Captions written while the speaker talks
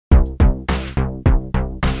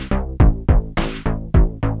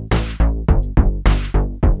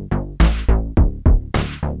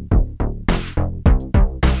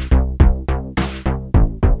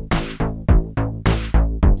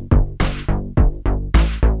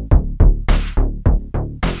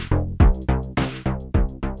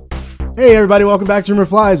Hey everybody, welcome back to Rumor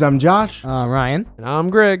Flies. I'm Josh. Ryan. And I'm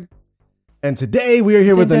Greg. And today we are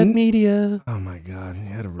here with Dead the... Media. Oh my god, you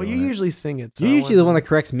had to ruin Well, you it. usually sing it. So You're usually the one that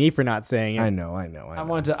corrects me for not saying it. I know. I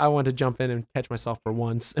want to jump in and catch myself for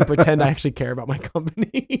once and pretend I actually care about my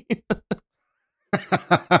company.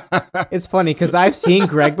 It's funny because I've seen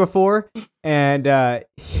Greg before, and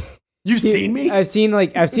You've seen me? I've seen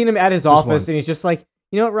him at his office, once. and he's just like,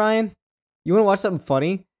 you know what, Ryan? You want to watch something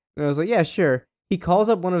funny? And I was like, yeah, sure. He calls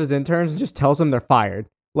up one of his interns and just tells them they're fired.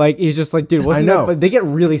 Like, he's just like, dude, wasn't I know. that fun? They get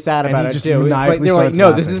really sad And about he it just too. It's like, maniacally they're like, starts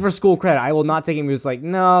no, this is laughing. for school credit. I will not take him. He was like,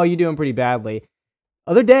 no, you're doing pretty badly.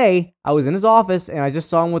 Other day, I was in his office and I just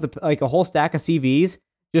saw him with a whole stack of CVs.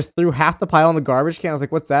 Just threw half the pile in the garbage can. I was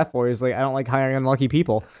like, what's that for? He's like, I don't like hiring unlucky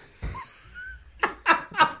people.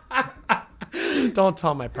 Don't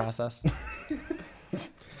tell my process.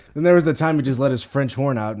 Then there was the time he just let his French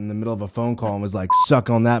horn out in the middle of a phone call and was like, suck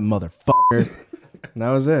on that motherfucker. And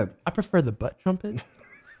that was it. I prefer the butt trumpet.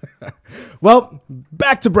 Well,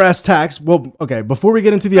 back to brass tacks. Well, okay, before we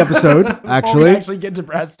get into the episode, Before we actually get to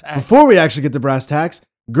brass tacks. before we actually get to brass tacks,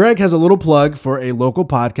 Greg has a little plug for a local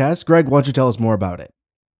podcast. Greg, why don't you tell us more about it?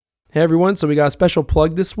 Hey everyone, so we got a special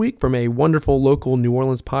plug this week from a wonderful local New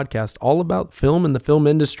Orleans podcast all about film and the film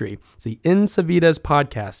industry. It's the In Savides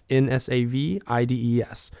podcast,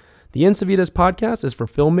 N-S-A-V-I-D-E-S. The In Savides podcast is for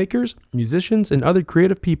filmmakers, musicians, and other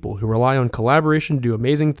creative people who rely on collaboration to do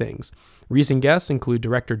amazing things. Recent guests include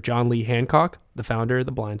director John Lee Hancock, the founder of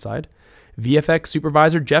The Blind Side, VFX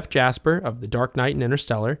supervisor Jeff Jasper of The Dark Knight and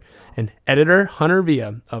Interstellar, and editor Hunter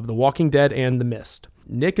Villa of The Walking Dead and The Mist.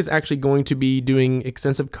 Nick is actually going to be doing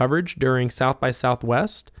extensive coverage during South by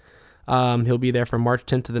Southwest. He'll be there from March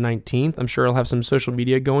 10th to the 19th. I'm sure he'll have some social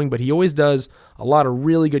media going, but he always does a lot of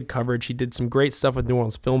really good coverage. He did some great stuff with New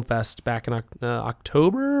Orleans Film Fest back in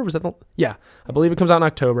October. Was that yeah, I believe it comes out in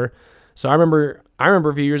October. So I remember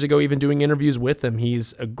a few years ago even doing interviews with him.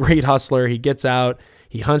 He's a great hustler. He gets out,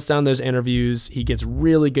 he hunts down those interviews. He gets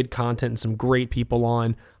really good content and some great people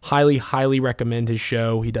on. Highly, highly recommend his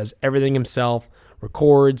show. He does everything himself,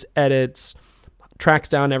 records, edits, tracks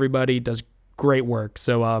down everybody, does great work.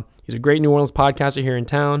 So he's a great New Orleans podcaster here in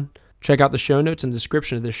town. Check out the show notes and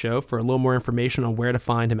description of this show for a little more information on where to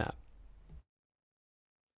find him at.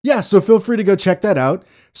 Yeah, so feel free to go check that out.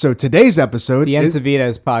 So today's episode The is...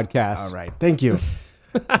 Ensavidas podcast. All right, thank you.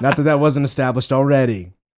 Not that wasn't established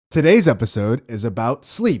already. Today's episode is about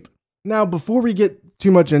sleep. Now, before we get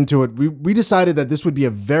too much into it, we decided that this would be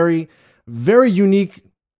a very, very unique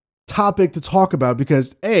topic to talk about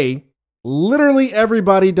because literally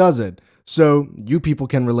everybody does it. So you people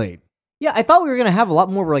can relate. Yeah, I thought we were going to have a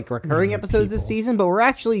lot more like recurring New episodes this people. season, but we're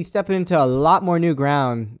actually stepping into a lot more new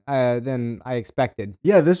ground than I expected.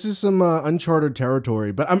 Yeah, this is some uncharted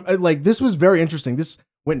territory, but this was very interesting. This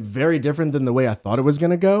went very different than the way I thought it was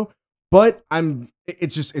going to go, but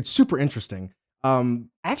it's super interesting. I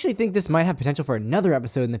actually think this might have potential for another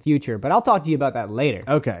episode in the future, but I'll talk to you about that later.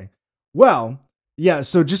 Okay. Well, yeah,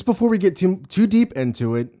 so just before we get too deep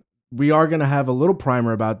into it, we are going to have a little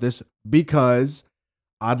primer about this because,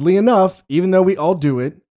 oddly enough, even though we all do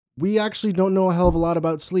it, we actually don't know a hell of a lot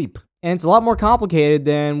about sleep. And it's a lot more complicated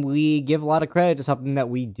than we give a lot of credit to something that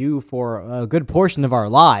we do for a good portion of our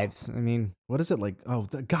lives. I mean, What is it like? Oh,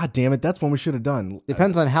 God damn it. That's one we should have done.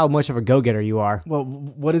 depends on how much of a go-getter you are. Well,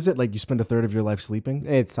 what is it? Like you spend a third of your life sleeping?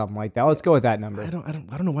 It's something like that. Let's go with that number. I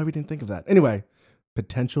don't know why we didn't think of that. Anyway,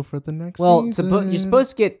 potential for the next Well, season. you're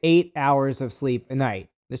supposed to get 8 hours of sleep a night.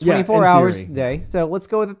 There's Yeah, 24 in hours theory. a day, so let's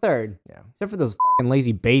go with a third. Yeah. Except for those fucking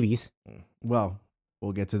lazy babies. Well,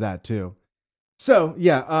 we'll get to that too. So,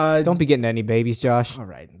 yeah. Don't be getting any babies, Josh. All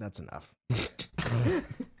right, that's enough.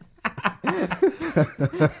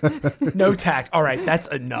 No tact. All right, that's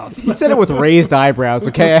enough. He said it with raised eyebrows,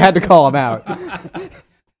 okay? I had to call him out.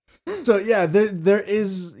 So yeah, there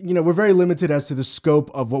is, we're very limited as to the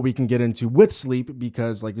scope of what we can get into with sleep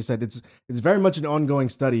because, like we said, it's very much an ongoing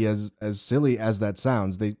study. As silly as that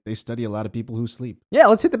sounds, they study a lot of people who sleep. Yeah,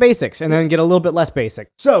 let's hit the basics and then get a little bit less basic.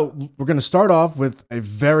 So we're going to start off with a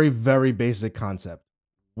very, very basic concept: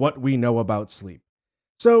 what we know about sleep.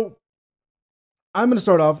 So I'm going to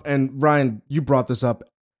start off, and Ryan, you brought this up.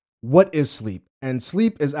 What is sleep? And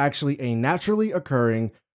sleep is actually a naturally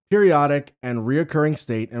occurring, periodic, and reoccurring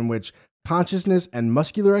state in which consciousness and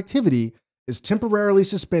muscular activity is temporarily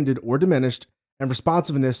suspended or diminished, and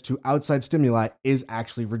responsiveness to outside stimuli is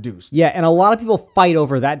actually reduced. Yeah, and a lot of people fight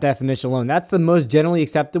over that definition alone. That's the most generally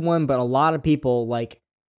accepted one, but a lot of people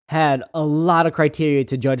had a lot of criteria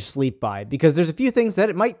to judge sleep by because there's a few things that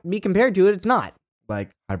it might be compared to it, it's not. Like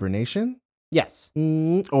hibernation? Yes.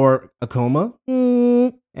 Or a coma?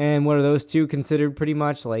 And what are those two considered pretty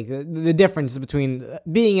much? Like the difference between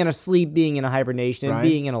being in a sleep, being in a hibernation, and Ryan?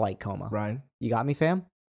 being in a light coma. Ryan? You got me, fam?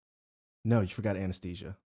 No, you forgot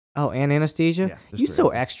anesthesia. Oh, and anesthesia? Yeah, there's You three so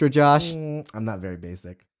of them. extra, Josh. I'm not very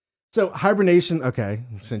basic. So hibernation, okay,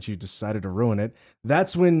 since you decided to ruin it,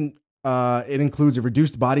 that's when it includes a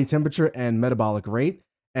reduced body temperature and metabolic rate.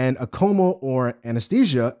 And a coma or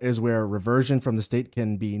anesthesia is where reversion from the state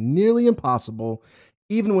can be nearly impossible,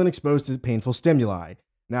 even when exposed to painful stimuli.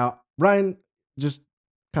 Now, Ryan, just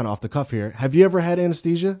kind of off the cuff here, have you ever had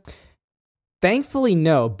anesthesia? Thankfully,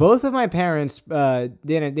 no. Both of my parents, they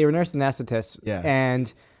were nurse anesthetists. Yeah.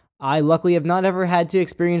 And I luckily have not ever had to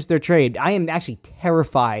experience their trade. I am actually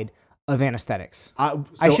terrified of anesthetics.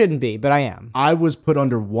 I shouldn't be, but I am. I was put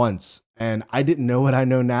under once, and I didn't know what I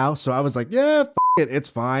know now. So I was like, yeah, it, it's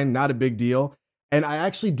fine. Not a big deal. And I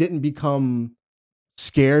actually didn't become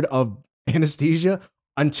scared of anesthesia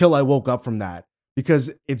until I woke up from that.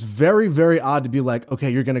 Because it's very, very odd to be like,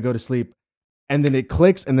 okay, you're going to go to sleep. And then it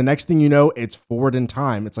clicks. And the next thing you know, it's forward in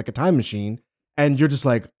time. It's like a time machine. And you're just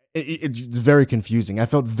like, it's very confusing. I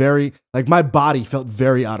felt very, like my body felt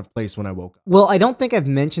very out of place when I woke up. Well, I don't think I've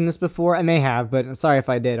mentioned this before. I may have, but I'm sorry if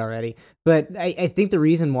I did already. But I think the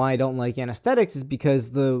reason why I don't like anesthetics is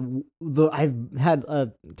because I've had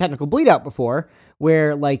a technical bleed out before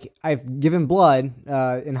where like I've given blood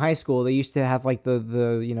in high school. They used to have like the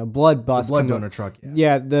blood bus, The blood donor truck.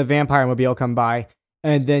 yeah, the vampire mobile come by,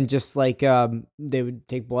 and then just like they would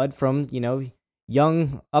take blood from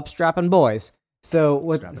young upstrapping boys. So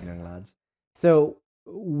what? Strapping young lads. So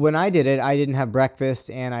when I did it, I didn't have breakfast,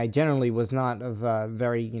 and I generally was not of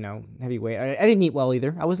very heavy weight. I didn't eat well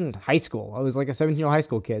either. I was in high school. I was like a 17-year-old high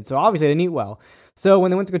school kid, so obviously I didn't eat well. So when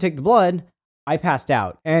they went to go take the blood, I passed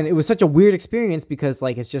out, and it was such a weird experience because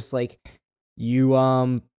like it's just like you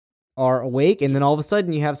are awake, and then all of a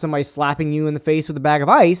sudden you have somebody slapping you in the face with a bag of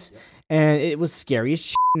ice. And it was scary as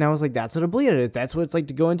shit. And I was like, that's what a bleed is. That's what it's like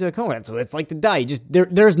to go into a coma. That's what it's like to die. You just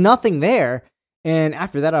there's nothing there. And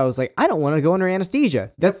after that, I was like, I don't want to go under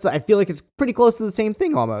anesthesia. I feel like it's pretty close to the same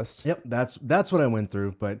thing almost. Yep, that's what I went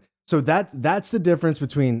through. But so that's the difference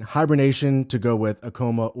between hibernation to go with a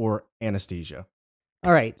coma or anesthesia.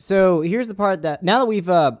 All right. So here's the part that now that we've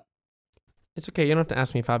It's okay. You don't have to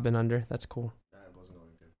ask me if I've been under. That's cool.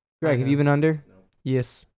 Greg, have you been under?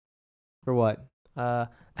 Yes. For what? I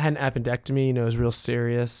had an appendectomy. It was real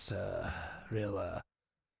serious.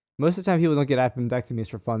 Most of the time, people don't get appendectomies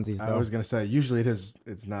for funsies, I though. was gonna say usually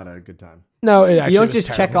it's not a good time. No, it actually You don't was just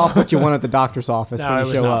check terrible. off what you want at the doctor's office No, when it you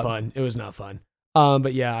was show not up. fun. It was not fun.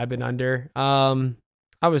 But yeah, I've been under.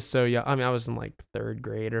 I was so young. I mean, I was in like 3rd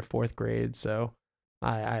grade or 4th grade, so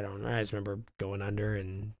I don't know. I just remember going under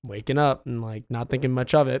and waking up and like not thinking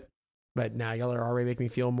much of it. But now y'all are already making me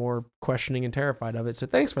feel more questioning and terrified of it. So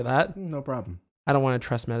thanks for that. No problem. I don't want to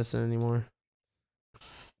trust medicine anymore.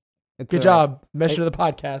 It's Good all right. job. Mention of the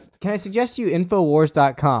podcast. Can I suggest you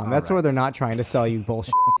Infowars.com? That's All where right. they're not trying to sell you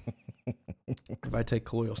bullshit. If I take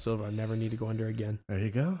colloidal silver, I never need to go under again. There you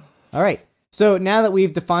go. All right. So now that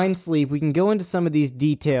we've defined sleep, we can go into some of these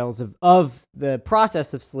details of the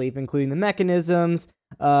process of sleep, including the mechanisms,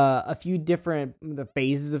 a few different the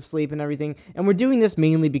phases of sleep and everything. And we're doing this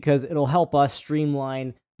mainly because it'll help us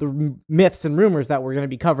streamline the myths and rumors that we're going to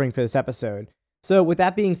be covering for this episode. So with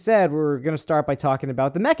that being said, we're going to start by talking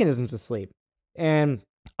about the mechanisms of sleep. And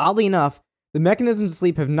oddly enough, the mechanisms of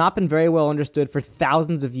sleep have not been very well understood for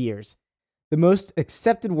thousands of years. The most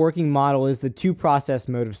accepted working model is the two-process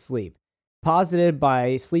mode of sleep, posited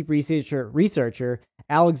by sleep researcher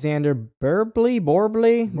Alexander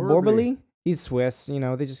Borbely. He's Swiss,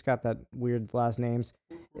 they just got that weird last names.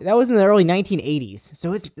 That was in the early 1980s,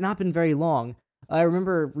 so it's not been very long. I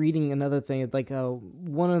remember reading another thing, like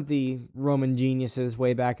one of the Roman geniuses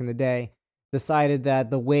way back in the day decided that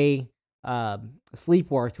the way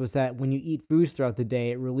sleep worked was that when you eat foods throughout the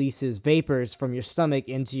day, it releases vapors from your stomach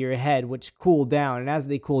into your head, which cool down. And as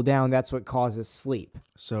they cool down, that's what causes sleep.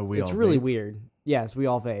 So it's really vape? weird. Yes, we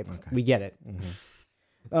all vape. Okay. We get it.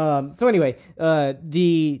 Mm-hmm. So anyway,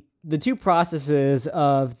 the two processes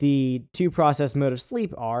of the two-process mode of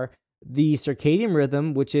sleep are the circadian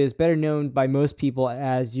rhythm, which is better known by most people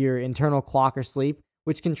as your internal clock or sleep,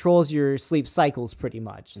 which controls your sleep cycles pretty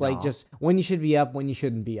much. Like just when you should be up, when you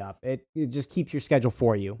shouldn't be up. It just keeps your schedule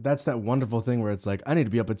for you. That's that wonderful thing where it's like, I need to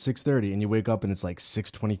be up at 6:30, and you wake up and it's like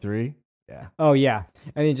 6:23. Yeah. Oh, yeah.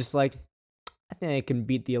 And then just like, I think I can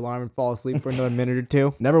beat the alarm and fall asleep for another minute or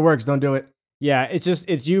two. Never works. Don't do it. Yeah,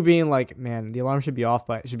 it's you being like, man, the alarm should be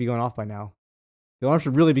going off by now. The alarm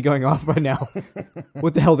should really be going off by now.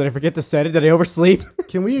 What the hell? Did I forget to set it? Did I oversleep?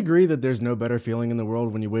 Can we agree that there's no better feeling in the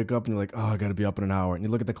world when you wake up and you're like, oh, I got to be up in an hour. And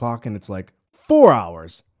you look at the clock and it's like 4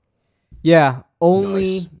 hours. Yeah, only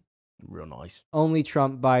Nice. Real nice. only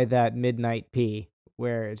trumped by that midnight pee,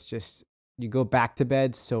 where it's just you go back to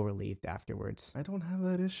bed so relieved afterwards. I don't have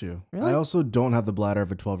that issue. Really? I also don't have the bladder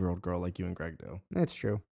of a 12-year-old girl like you and Greg do. That's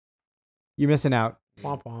true. You're missing out.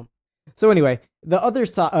 Womp womp. So anyway, the other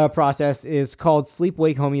process is called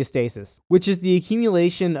sleep-wake homeostasis, which is the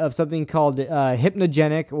accumulation of something called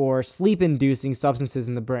hypnogenic or sleep-inducing substances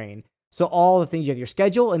in the brain. So all the things, you have your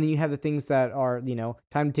schedule, and then you have the things that are,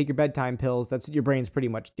 time to take your bedtime pills. That's what your brain's pretty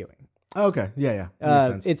much doing. Okay. Yeah. Makes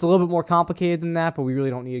sense. It's a little bit more complicated than that, but we really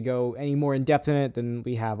don't need to go any more in depth in it than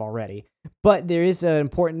we have already. But there is an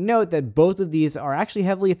important note that both of these are actually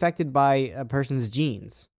heavily affected by a person's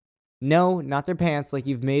genes. No, not their pants like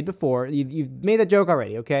you've made before. You've made that joke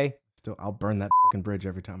already, okay? Still, I'll burn that fucking bridge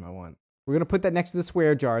every time I want. We're going to put that next to the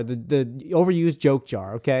swear jar, the overused joke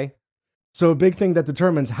jar, okay? So a big thing that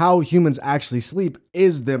determines how humans actually sleep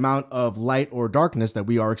is the amount of light or darkness that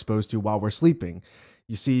we are exposed to while we're sleeping.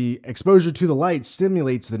 You see, exposure to the light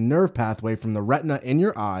stimulates the nerve pathway from the retina in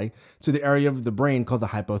your eye to the area of the brain called the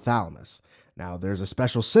hypothalamus. Now, there's a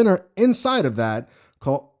special center inside of that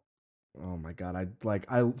called... Oh my God,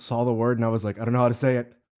 I saw the word and I was like, I don't know how to say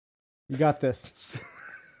it. You got this.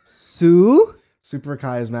 Sue?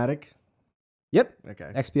 Suprachiasmatic. Yep.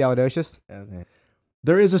 Okay. Expialidocious. Okay.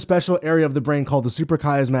 There is a special area of the brain called the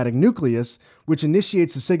suprachiasmatic nucleus, which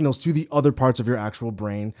initiates the signals to the other parts of your actual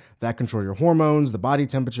brain that control your hormones, the body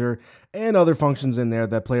temperature, and other functions in there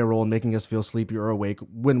that play a role in making us feel sleepy or awake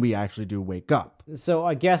when we actually do wake up. So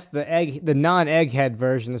I guess the non-egghead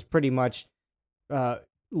version is pretty much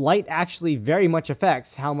light actually very much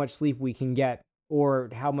affects how much sleep we can get or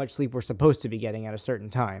how much sleep we're supposed to be getting at a certain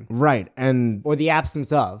time. Right. And Or the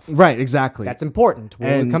absence of. right, exactly. That's important.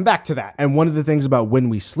 We'll come back to that. And one of the things about when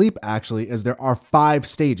we sleep actually is there are 5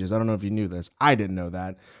 stages. I don't know if you knew this. I didn't know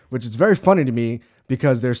that, which is very funny to me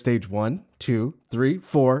because there's stage 1, 2, 3,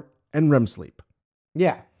 4, and REM sleep.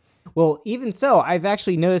 Yeah. Well, even so, I've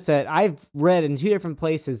actually noticed that I've read in 2 different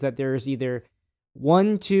places that there's either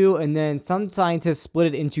 1, 2, and then some scientists split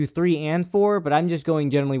it into 3 and 4, but I'm just going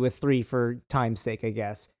generally with 3 for time's sake, I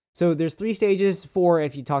guess. So there's 3 stages, 4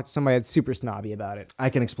 if you talk to somebody that's super snobby about it. I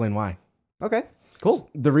can explain why. Okay, cool.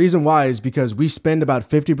 The reason why is because we spend about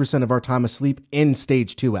 50% of our time asleep in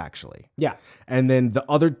stage 2, actually. Yeah. And then the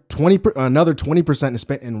other another 20% is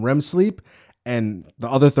spent in REM sleep, and the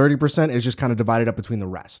other 30% is just kind of divided up between the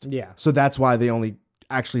rest. Yeah. So that's why they only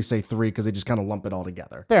actually say 3, because they just kind of lump it all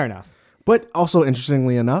together. Fair enough. But also,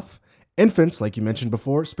 interestingly enough, infants, like you mentioned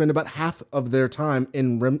before, spend about half of their time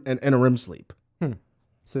in a REM sleep.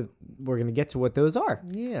 So we're going to get to what those are.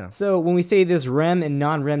 Yeah. So when we say this REM and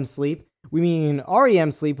non-REM sleep, we mean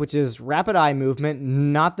REM sleep, which is rapid eye movement,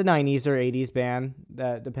 not the 90s or 80s band,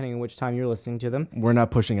 depending on which time you're listening to them. We're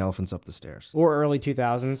not pushing elephants up the stairs. Or early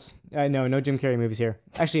 2000s. No Jim Carrey movies here.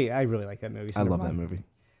 Actually, I really like that movie. So I love that movie.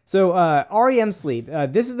 So REM sleep,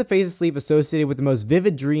 this is the phase of sleep associated with the most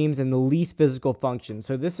vivid dreams and the least physical function.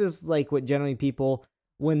 So this is like what generally people,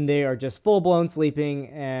 when they are just full-blown sleeping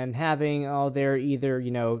and having, they're either,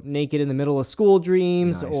 naked in the middle of school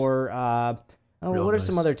dreams Nice. or, what are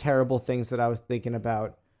some other terrible things that I was thinking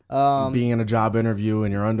about? Being in a job interview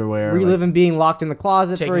in your underwear. Reliving being locked in the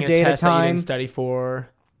closet Taking for a day at a test that you time. didn't study for.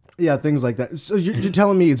 Yeah, things like that. So you're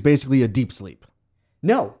telling me it's basically a deep sleep?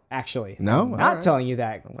 No, actually. No? I'm not All right. telling you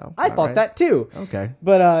that. Well, I all thought right. that too. Okay.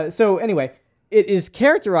 But so anyway, it is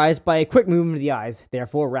characterized by a quick movement of the eyes,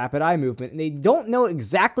 therefore rapid eye movement. And they don't know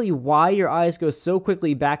exactly why your eyes go so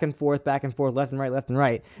quickly back and forth, left and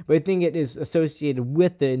right. But I think it is associated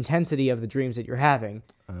with the intensity of the dreams that you're having.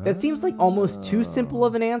 That seems like almost too simple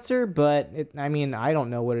of an answer, but I don't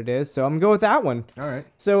know what it is, so I'm gonna go with that one. All right.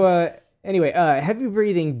 So anyway, heavy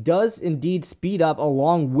breathing does indeed speed up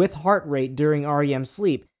along with heart rate during REM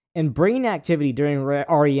sleep. And brain activity during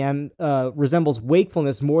REM resembles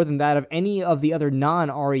wakefulness more than that of any of the other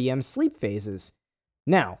non-REM sleep phases.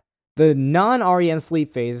 Now, the non-REM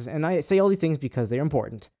sleep phases, and I say all these things because they're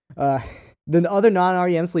important. The other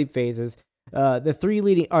non-REM sleep phases, the three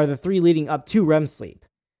leading up to REM sleep.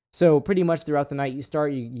 So pretty much throughout the night,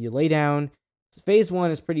 you lay down. Phase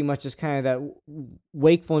 1 is pretty much just kind of that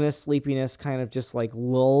wakefulness, sleepiness, kind of just like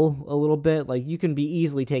lull a little bit. Like you can be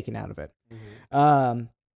easily taken out of it. Mm-hmm.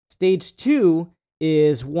 Stage 2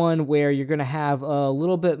 is one where you're going to have a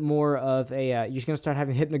little bit more of a, you're going to start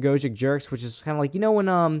having hypnagogic jerks, which is kind of like,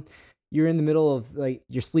 when you're in the middle of like,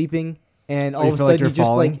 you're sleeping and all of a sudden you're you just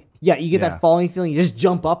falling? like, Yeah, you get Yeah. that falling feeling. You just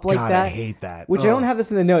jump up like God, that. I hate that. Which I Oh. don't have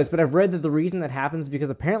this in the notes, but I've read that the reason that happens is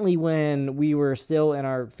because apparently when we were still in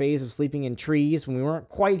our phase of sleeping in trees, when we weren't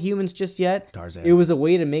quite humans just yet, Tarzan. it was a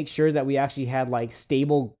way to make sure that we actually had like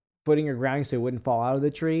stable footing or grounding so it wouldn't fall out of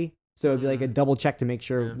the tree. So it'd be like a double check to make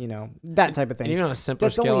sure, that type of thing. And even on a simpler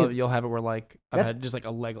That's scale, only- you'll have it where like I've That's- had just like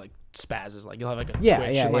a leg like spazzes, like you'll have like a Yeah,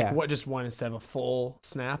 twitch yeah, and like yeah. what just one instead of a full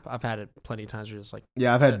snap. I've had it plenty of times where just like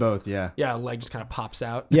Yeah, I've had both. Yeah. a leg just kind of pops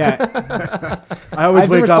out. Yeah. I always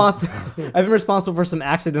wake up. I've been responsible for some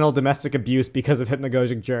accidental domestic abuse because of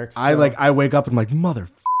hypnagogic jerks. I so- I wake up and I'm like,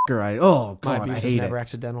 motherfucker. Oh My God, I abuse is hate never it.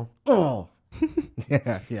 accidental. Oh.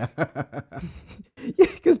 Yeah.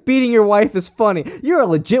 because beating your wife is funny. You're a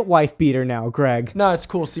legit wife beater now, Greg. No, it's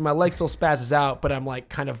cool. See, my leg still spazzes out, but I'm like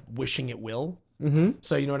kind of wishing it will. Mm-hmm.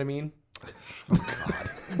 So you know what I mean?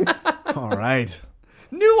 All right.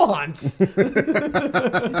 Nuance.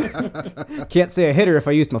 Can't say I hit her if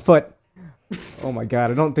I used my foot. Oh my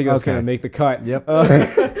God, I don't think that's Okay. gonna make the cut. Yep.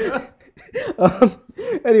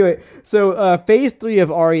 Anyway, so phase 3 of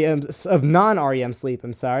non-REM sleep,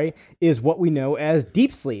 is what we know as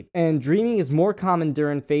deep sleep, and dreaming is more common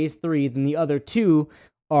during phase 3 than the other two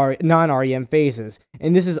are non-REM phases.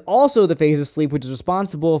 And this is also the phase of sleep which is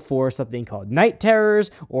responsible for something called night terrors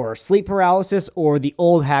or sleep paralysis or the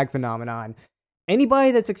old hag phenomenon.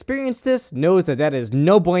 Anybody that's experienced this knows that is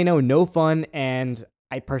no bueno, no fun, and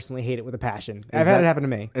I personally hate it with a passion. I've had that- it happen to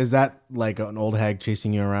me. Is that like an old hag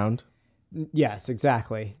chasing you around? Yes,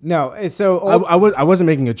 exactly. No, it's so I wasn't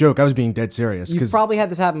making a joke. I was being dead serious. you've 'Cause probably had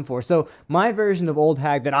this happen before. So my version of old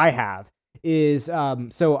hag that I have is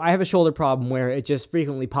so I have a shoulder problem where it just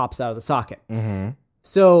frequently pops out of the socket. Mm-hmm.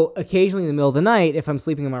 So occasionally in the middle of the night, if I'm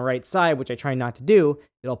sleeping on my right side, which I try not to do,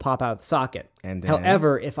 it'll pop out of the socket. And then-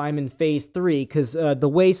 However, if I'm in phase 3, because the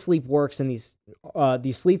way sleep works in these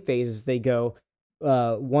sleep phases, they go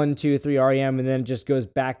 1, 2, 3 REM, and then it just goes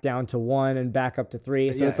back down to 1 and back up to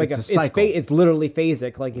 3. So Yeah, it's like it's a cycle. it's literally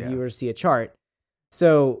phasic, like if Yeah. you were to see a chart.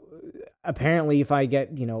 So apparently, if I get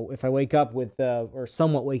if I wake up with or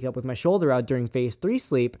somewhat wake up with my shoulder out during phase 3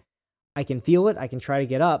 sleep, I can feel it. I can try to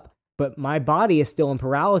get up. But my body is still in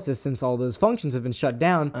paralysis since all those functions have been shut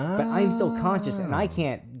down. But I'm still conscious and I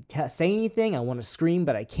can't say anything. I want to scream,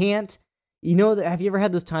 but I can't. Have you ever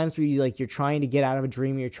had those times where you're trying to get out of a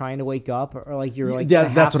dream, or you're trying to wake up, or like you're like yeah,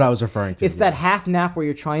 that's what I was referring to. It's that half nap where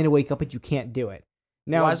you're trying to wake up but you can't do it.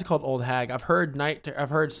 Now, Why is it called old hag? I've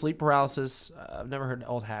heard sleep paralysis. I've never heard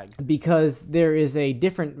old hag. because there is a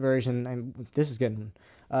different version. This is getting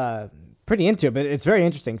pretty into it, but it's very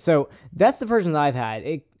interesting. So that's the version that I've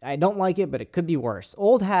had. I don't like it, but it could be worse.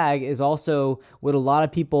 Old hag is also what a lot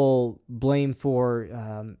of people blame for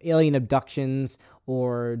alien abductions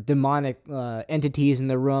or demonic entities in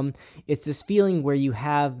the room. It's this feeling where you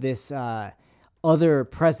have this other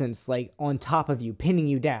presence like on top of you, pinning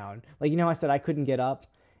you down. Like, I said I couldn't get up.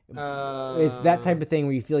 It's that type of thing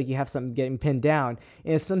where you feel like you have something getting pinned down.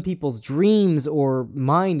 And if some people's dreams or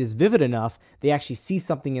mind is vivid enough, they actually see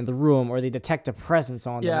something in the room or they detect a presence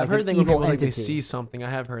on them. Yeah, I've like heard an things where evil people like they entity. see something. I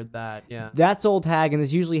have heard that. Yeah. That's old hag, and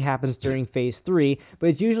this usually happens during phase 3, but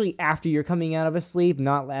it's usually after you're coming out of a sleep,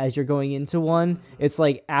 not as you're going into one. It's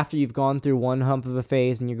like after you've gone through one hump of a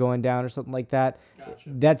phase and you're going down or something like that. Gotcha.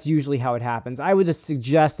 That's usually how it happens. I would just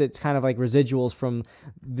suggest it's kind of like residuals from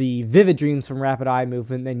the vivid dreams from rapid eye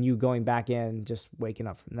movement, then you going back in and just waking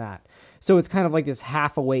up from that. So it's kind of like this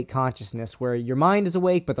half awake consciousness where your mind is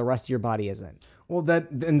awake, but the rest of your body isn't. Well,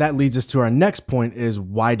 that leads us to our next point is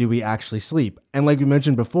why do we actually sleep? And like we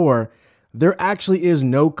mentioned before, there actually is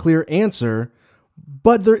no clear answer,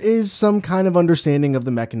 but there is some kind of understanding of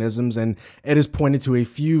the mechanisms, and it is pointed to a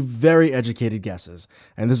few very educated guesses.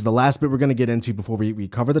 And this is the last bit we're going to get into before we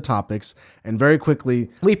cover the topics. And very quickly,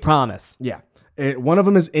 We promise. yeah. One of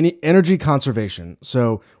them is energy conservation.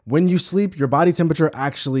 So when you sleep, your body temperature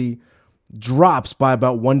actually drops by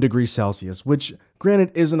about 1 degree Celsius, which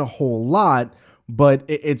granted isn't a whole lot, but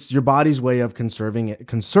it's your body's way of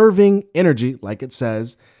conserving energy, like it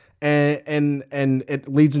says. And it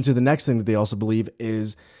leads into the next thing that they also believe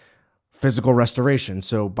is physical restoration.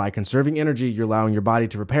 So by conserving energy, you're allowing your body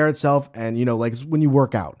to repair itself. And, like it's when you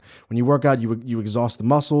work out, you exhaust the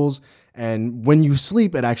muscles. And when you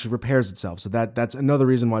sleep, it actually repairs itself. So that's another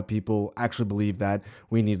reason why people actually believe that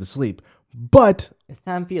we need to sleep. But It's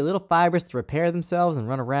time for your little fibers to repair themselves and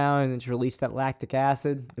run around and to release that lactic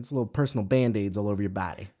acid. it's little personal band-aids all over your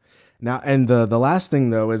body. Now, and the last thing,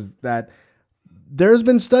 though, is that there's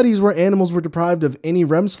been studies where animals were deprived of any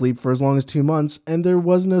REM sleep for as long as 2 months, and there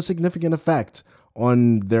was no significant effect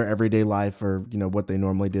on their everyday life or, what they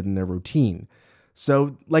normally did in their routine.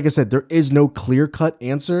 So, like I said, there is no clear-cut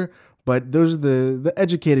answer, But those are the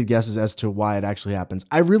educated guesses as to why it actually happens.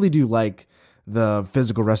 I really do like the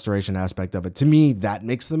physical restoration aspect of it. To me, that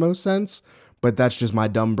makes the most sense, but that's just my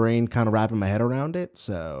dumb brain kind of wrapping my head around it.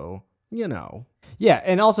 So, you know. Yeah,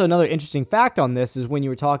 and also another interesting fact on this is when you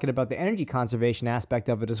were talking about the energy conservation aspect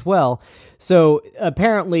of it as well. So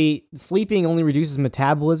apparently, sleeping only reduces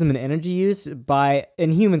metabolism and energy use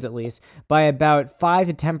in humans at least, by about 5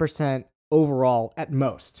 to 10% overall at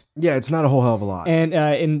most. Yeah, it's not a whole hell of a lot. And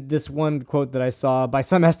in this one quote that I saw, by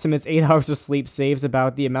some estimates, 8 hours of sleep saves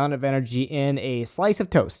about the amount of energy in a slice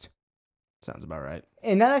of toast. Sounds about right.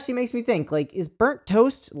 And that actually makes me think, like, is burnt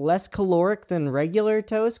toast less caloric than regular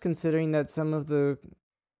toast, considering that some of the,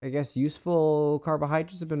 I guess, useful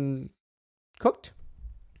carbohydrates have been cooked?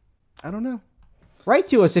 I don't know. Write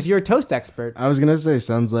to us if you're a toast expert. I was going to say,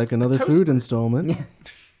 sounds like another food installment.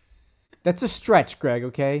 That's a stretch, Greg,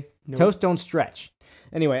 okay? Nope. Toast don't stretch.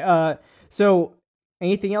 Anyway, so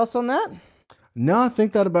anything else on that? No, I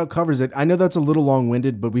think that about covers it. I know that's a little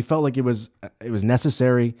long-winded, but we felt like it was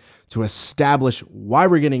necessary to establish why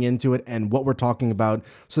we're getting into it and what we're talking about,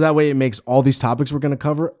 so that way it makes all these topics we're going to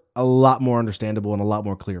cover a lot more understandable and a lot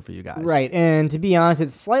more clear for you guys. Right, and to be honest,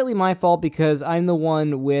 it's slightly my fault because I'm the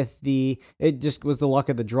one with it just was the luck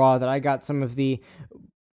of the draw that I got some of the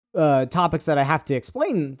topics that I have to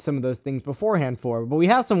explain some of those things beforehand for, but we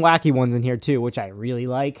have some wacky ones in here too, which I really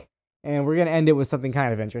like, and we're going to end it with something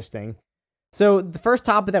kind of interesting. So the first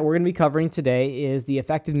topic that we're going to be covering today is the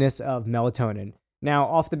effectiveness of melatonin. Now,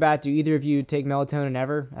 off the bat, do either of you take melatonin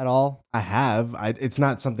ever at all? I have. It's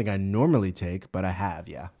not something I normally take, but I have,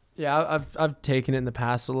 yeah. Yeah, I've taken it in the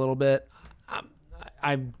past a little bit.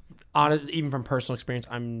 I'm honest, even from personal experience,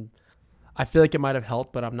 I feel like it might have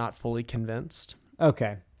helped, but I'm not fully convinced.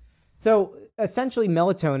 Okay. So essentially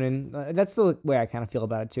melatonin, that's the way I kind of feel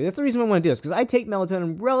about it too. That's the reason I want to do this, because I take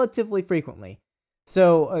melatonin relatively frequently.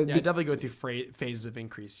 So I definitely go through phases of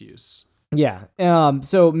increased use. Yeah.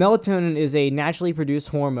 So melatonin is a naturally produced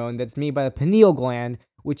hormone that's made by the pineal gland,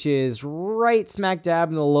 which is right smack dab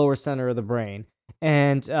in the lower center of the brain.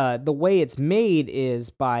 And the way it's made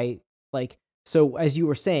is by, so as you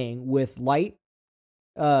were saying, with light,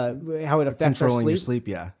 how it affects our Controlling sleep. your sleep,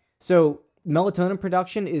 yeah. So melatonin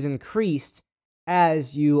production is increased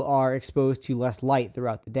as you are exposed to less light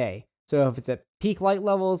throughout the day. So if it's at peak light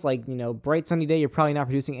levels, like, bright sunny day, you're probably not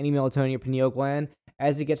producing any melatonin in your pineal gland.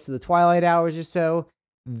 As it gets to the twilight hours or so,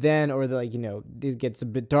 it gets a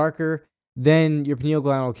bit darker, then your pineal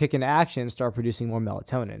gland will kick into action and start producing more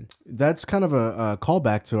melatonin. That's kind of a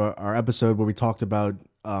callback to our episode where we talked about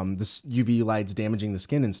this UV lights damaging the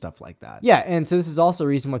skin and stuff like that. Yeah, and so this is also a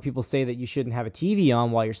reason why people say that you shouldn't have a TV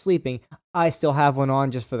on while you're sleeping. I still have one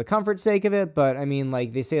on just for the comfort sake of it, but I mean,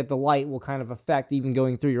 they say that the light will kind of affect, even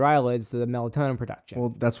going through your eyelids, the melatonin production.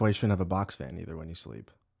 Well, that's why you shouldn't have a box fan either when you sleep.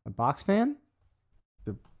 A box fan?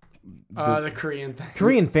 The Korean thing.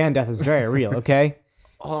 Korean fan death is very real, okay?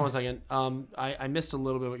 Hold on one second. I missed a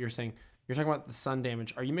little bit what you're saying. You're talking about the sun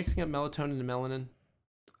damage. Are you mixing up melatonin and melanin?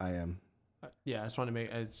 I am. Yeah, I just wanted to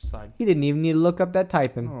make a slide. He didn't even need to look up that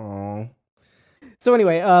typing. Oh. So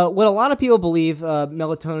anyway, what a lot of people believe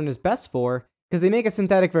melatonin is best for, because they make a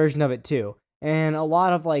synthetic version of it too. And a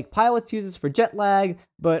lot of pilots use this for jet lag,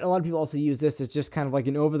 but a lot of people also use this as just kind of like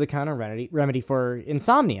an over-the-counter remedy for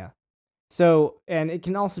insomnia. So, and it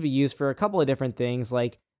can also be used for a couple of different things,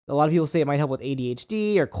 like a lot of people say it might help with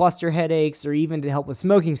ADHD or cluster headaches or even to help with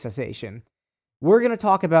smoking cessation. We're going to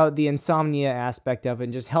talk about the insomnia aspect of it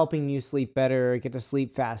and just helping you sleep better, get to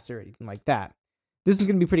sleep faster, anything like that. This is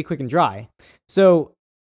going to be pretty quick and dry. So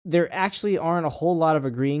there actually aren't a whole lot of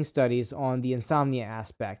agreeing studies on the insomnia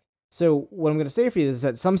aspect. So what I'm going to say for you is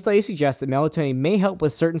that some studies suggest that melatonin may help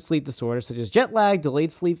with certain sleep disorders, such as jet lag,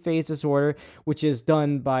 delayed sleep phase disorder, which is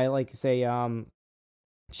done by,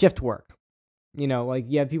 shift work. You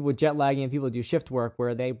have people with jet lag and people that do shift work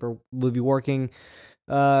where they will be working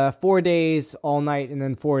 4 days all night and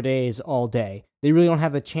then 4 days all day. They really don't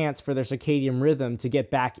have the chance for their circadian rhythm to get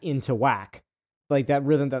back into whack. Like that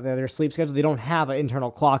rhythm, that their sleep schedule, they don't have an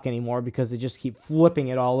internal clock anymore because they just keep flipping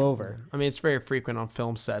it all over. I mean, it's very frequent on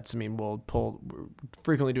film sets. I mean, we're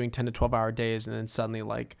frequently doing 10 to 12 hour days, and then suddenly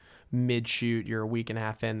mid shoot, you're a week and a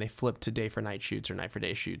half in, they flip to day for night shoots or night for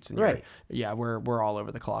day shoots. And right. Yeah, we're all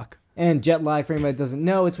over the clock. And jet lag, for anybody that doesn't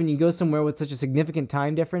know, it's when you go somewhere with such a significant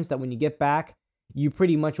time difference that when you get back, you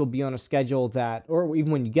pretty much will be on a schedule that, or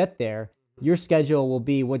even when you get there, your schedule will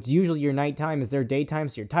be what's usually your nighttime is their daytime.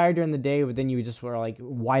 So you're tired during the day, but then you just were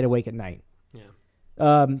wide awake at night.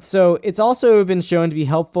 Yeah. So it's also been shown to be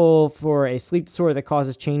helpful for a sleep disorder that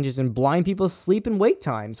causes changes in blind people's sleep and wake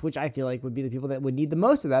times, which I feel like would be the people that would need the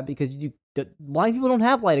most of that because blind people don't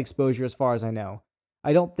have light exposure as far as I know.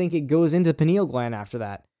 I don't think it goes into the pineal gland after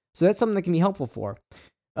that. So that's something that can be helpful for.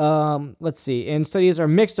 Let's see. And studies are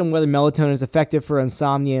mixed on whether melatonin is effective for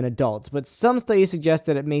insomnia in adults, but some studies suggest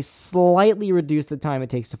that it may slightly reduce the time it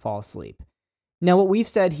takes to fall asleep. Now, what we've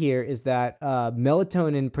said here is that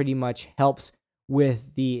melatonin pretty much helps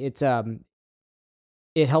with it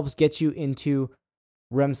helps get you into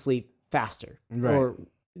REM sleep faster. Right.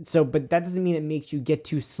 But that doesn't mean it makes you get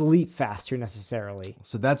to sleep faster necessarily.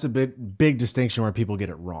 So that's a big distinction where people get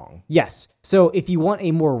it wrong. Yes. So if you want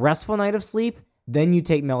a more restful night of sleep, then you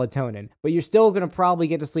take melatonin. But you're still going to probably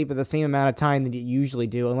get to sleep at the same amount of time that you usually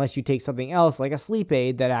do, unless you take something else like a sleep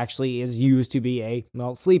aid that actually is used to be a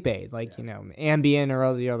sleep aid, like, Ambien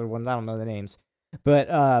or the other ones. I don't know the names. But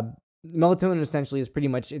melatonin essentially is pretty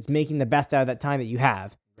much, it's making the best out of that time that you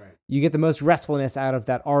have. Right. You get the most restfulness out of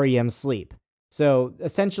that REM sleep. So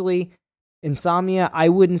essentially, insomnia, I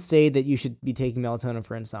wouldn't say that you should be taking melatonin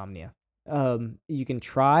for insomnia. You can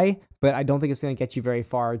try, but I don't think it's going to get you very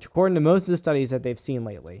far, according to most of the studies that they've seen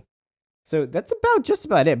lately. So that's just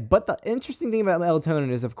about it. But the interesting thing about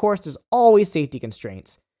melatonin is, of course, there's always safety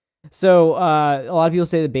constraints. So a lot of people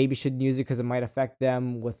say the baby shouldn't use it because it might affect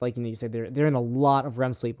them with, like, you say they're in a lot of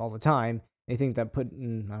REM sleep all the time. They think that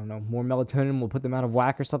putting, more melatonin will put them out of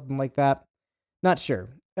whack or something like that. Not sure.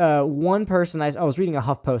 One person, I was reading a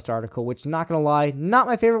HuffPost article, which, not going to lie, not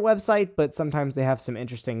my favorite website, but sometimes they have some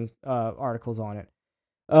interesting articles on it.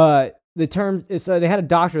 The term, they had a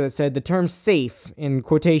doctor that said the term safe, in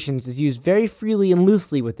quotations, is used very freely and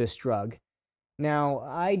loosely with this drug. Now,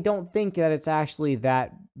 I don't think that it's actually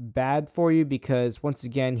that bad for you because, once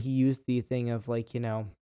again, he used the thing of, like,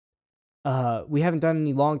 we haven't done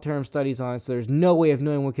any long-term studies on it, so there's no way of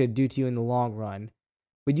knowing what it could do to you in the long run.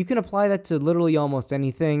 But you can apply that to literally almost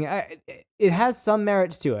anything. It has some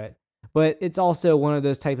merits to it, but it's also one of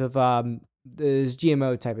those type of those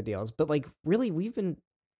GMO type of deals. But, like, really,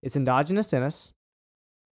 it's endogenous in us,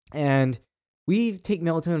 and we take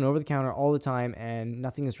melatonin over the counter all the time, and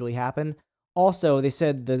nothing has really happened. Also, they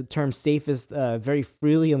said the term safe is very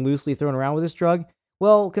freely and loosely thrown around with this drug.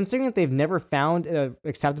 Well, considering that they've never found an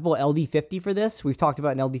acceptable LD50 for this, we've talked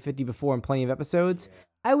about an LD50 before in plenty of episodes,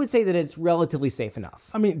 I would say that it's relatively safe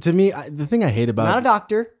enough. I mean, to me, the thing I hate about... Not a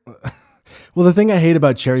doctor. Well, the thing I hate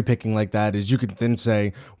about cherry picking like that is you could then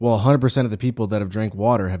say, well, 100% of the people that have drank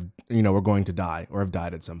water have, are going to die or have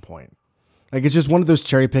died at some point. Like, it's just one of those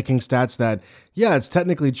cherry picking stats that, yeah, it's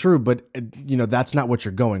technically true, but, that's not what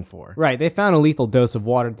you're going for. Right. They found a lethal dose of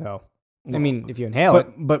water, though. I mean, if you inhale it.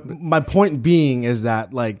 But my point being is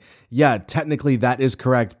that, like, yeah, technically that is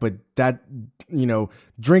correct, but that,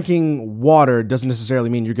 drinking water doesn't necessarily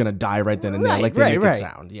mean you're going to die right then and there, like they make it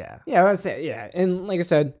sound. Yeah. Yeah, I would say, yeah. And like I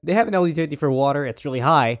said, they have an LD50 for water. It's really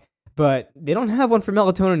high, but they don't have one for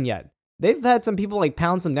melatonin yet. They've had some people, like,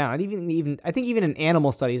 pound some down. I think even in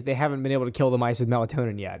animal studies, they haven't been able to kill the mice with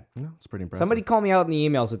melatonin yet. No, it's pretty impressive. Somebody call me out in the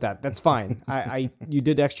emails with that. That's fine. You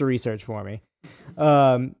did extra research for me.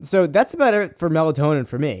 So that's about it for melatonin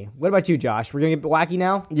for me. What about you, Josh? We're gonna get wacky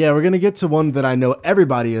now? Yeah, we're gonna get to one that I know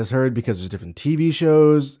everybody has heard because there's different TV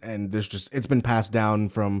shows and it's been passed down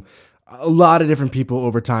from a lot of different people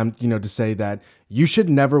over time, to say that you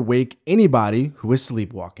should never wake anybody who is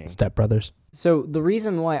sleepwalking. Step Brothers. So the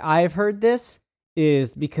reason why I've heard this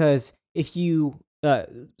is because if you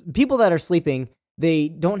people that are sleeping, they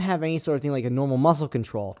don't have any sort of thing like a normal muscle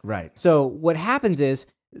control. Right. So what happens is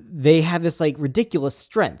they have this, like, ridiculous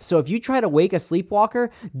strength. So if you try to wake a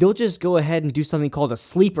sleepwalker, they'll just go ahead and do something called a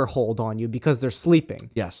sleeper hold on you because they're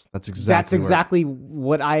sleeping. Yes, that's exactly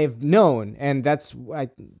what I've known, and that's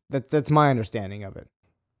my understanding of it.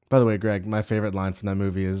 By the way, Greg, my favorite line from that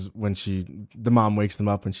movie is when the mom wakes them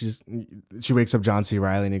up and she wakes up John C.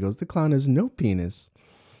 Reilly and he goes, "The clown has no penis."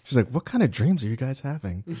 She's like, "What kind of dreams are you guys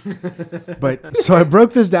having?" But so I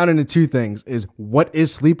broke this down into two things: is what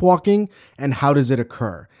is sleepwalking and how does it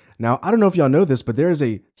occur? Now, I don't know if y'all know this, but there is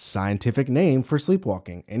a scientific name for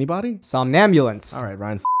sleepwalking. Anybody? Somnambulance. All right,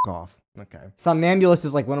 Ryan, off. Okay. Somnambulous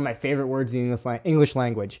is, like, one of my favorite words in the English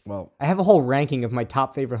language. Well, I have a whole ranking of my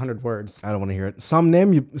top favorite 100 words. I don't want to hear it.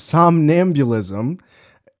 Somnambulism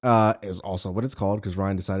is also what it's called because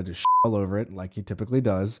Ryan decided to all over it like he typically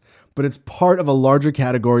does. But it's part of a larger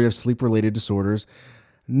category of sleep-related disorders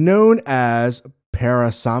known as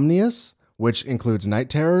parasomnias, which includes night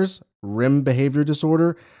terrors, REM behavior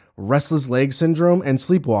disorder, restless leg syndrome, and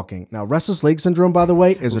sleepwalking. Now, restless leg syndrome, by the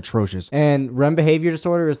way, is atrocious. And REM behavior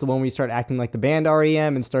disorder is the one where you start acting like the band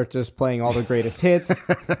REM and start just playing all their greatest hits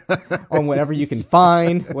on whatever you can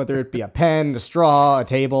find, whether it be a pen, a straw, a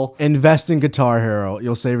table. Invest in Guitar Hero.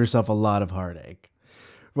 You'll save yourself a lot of heartache.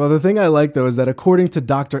 Well, the thing I like, though, is that according to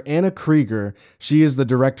Dr. Anna Krieger, she is the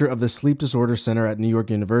director of the Sleep Disorder Center at New York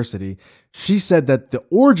University, she said that the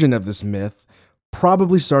origin of this myth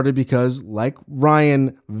probably started because, like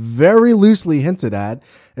Ryan very loosely hinted at,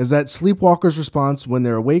 is that sleepwalkers' response when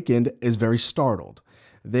they're awakened is very startled.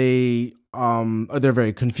 They're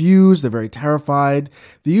very confused, they're very terrified.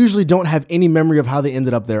 They usually don't have any memory of how they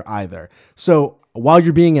ended up there either. So while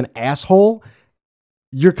you're being an asshole,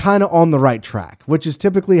 you're kind of on the right track, which is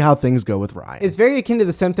typically how things go with Ryan. It's very akin to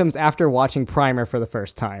the symptoms after watching Primer for the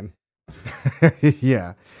first time.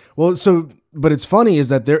 Yeah. Well, but it's funny is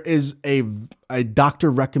that there is a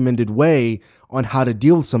doctor recommended way on how to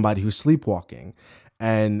deal with somebody who's sleepwalking.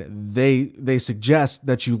 And they suggest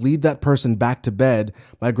that you lead that person back to bed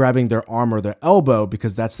by grabbing their arm or their elbow,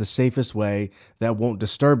 because that's the safest way that won't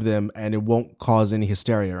disturb them and it won't cause any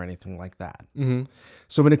hysteria or anything like that. Mm-hmm.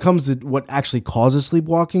 So when it comes to what actually causes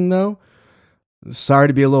sleepwalking, though, sorry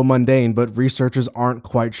to be a little mundane, but researchers aren't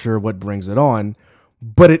quite sure what brings it on.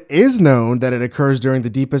 But it is known that it occurs during the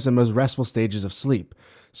deepest and most restful stages of sleep.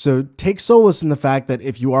 So take solace in the fact that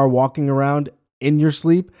if you are walking around in your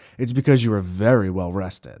sleep, it's because you are very well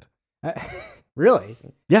rested. Really?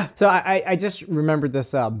 Yeah. So I just remembered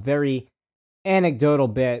this very anecdotal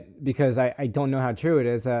bit because I don't know how true it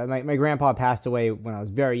is. My grandpa passed away when I was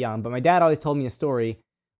very young, but my dad always told me a story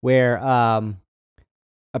where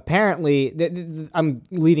apparently I'm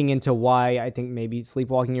leading into why I think maybe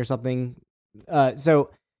sleepwalking or something. So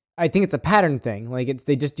I think it's a pattern thing. Like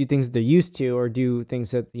they just do things they're used to or do things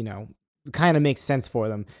that, kind of makes sense for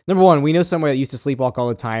them. Number one, we know somebody that used to sleepwalk all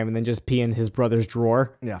the time and then just pee in his brother's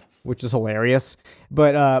drawer. Yeah. Which is hilarious.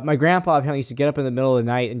 But my grandpa apparently used to get up in the middle of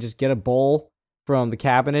the night and just get a bowl from the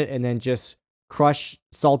cabinet and then just crush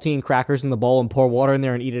saltine crackers in the bowl and pour water in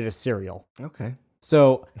there and eat it as cereal. Okay.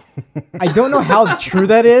 So I don't know how true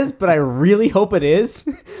that is, but I really hope it is.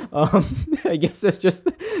 I guess that's just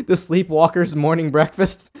the sleepwalker's morning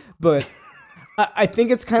breakfast. But I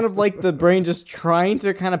think it's kind of like the brain just trying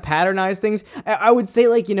to kind of patternize things. I would say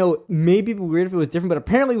maybe it'd be weird if it was different, but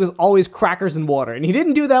apparently it was always crackers and water. And he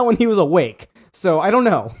didn't do that when he was awake. So I don't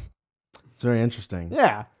know. It's very interesting.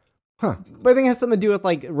 Yeah. Huh. But I think it has something to do with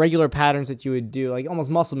like regular patterns that you would do, like almost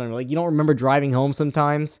muscle memory. Like you don't remember driving home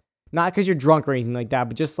sometimes. Not because you're drunk or anything like that,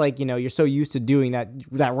 but just like, you're so used to doing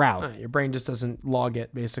that route. Your brain just doesn't log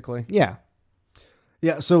it, basically. Yeah.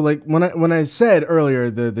 Yeah, so like when I said earlier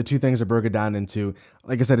the two things I broke it down into,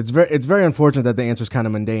 like I said, it's very unfortunate that the answer is kind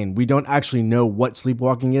of mundane. We don't actually know what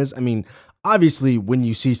sleepwalking is. I mean, obviously, when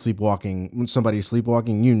you see when somebody's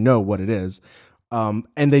sleepwalking, you know what it is, and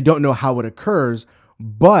they don't know how it occurs.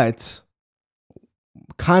 But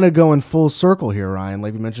kind of going full circle here, Ryan,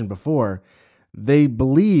 like we mentioned before, they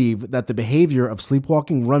believe that the behavior of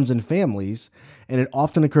sleepwalking runs in families, and it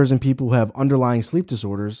often occurs in people who have underlying sleep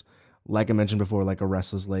disorders, like I mentioned before, like a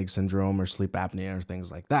restless leg syndrome or sleep apnea or things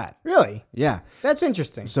like that. Really? Yeah. That's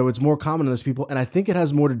interesting. So it's more common in those people, and I think it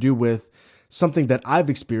has more to do with something that I've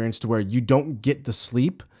experienced to where you don't get the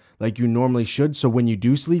sleep like you normally should. So when you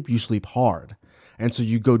do sleep, you sleep hard. And so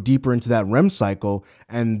you go deeper into that REM cycle,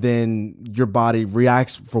 and then your body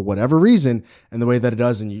reacts for whatever reason and the way that it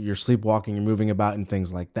does, and you're sleepwalking, you're moving about and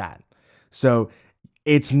things like that. So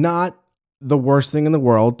it's not the worst thing in the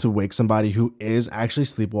world to wake somebody who is actually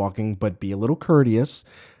sleepwalking, but be a little courteous.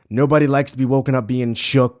 Nobody likes to be woken up being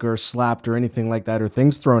shook or slapped or anything like that, or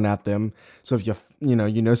things thrown at them. So if you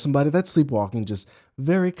know somebody that's sleepwalking, just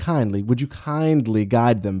very kindly, would you kindly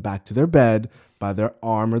guide them back to their bed by their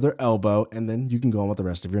arm or their elbow, and then you can go on with the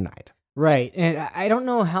rest of your night. Right. And I don't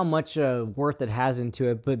know how much worth it has into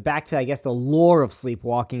it, but back to, I guess, the lore of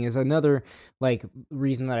sleepwalking is another like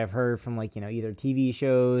reason that I've heard from like, either TV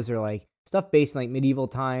shows or like stuff based in like medieval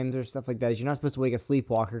times or stuff like that, is you're not supposed to wake a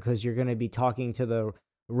sleepwalker because you're going to be talking to the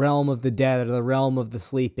realm of the dead or the realm of the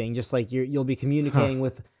sleeping, just like you'll be communicating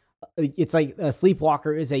with, it's like a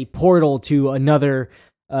sleepwalker is a portal to another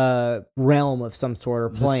realm of some sort or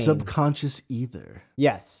plane. The subconscious ether.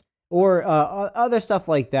 Yes. Or other stuff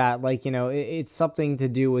like that. Like, it's something to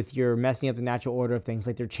do with you're messing up the natural order of things.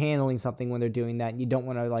 Like they're channeling something when they're doing that, and you don't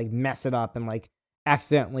want to like mess it up and like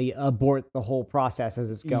accidentally abort the whole process as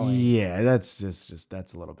it's going. Yeah, that's just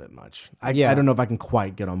that's a little bit much. I don't know if I can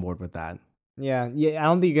quite get on board with that. Yeah. I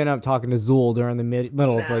don't think you're gonna end up talking to Zool during the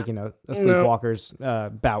middle of like a sleepwalker's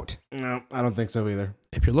bout. No, I don't think so either.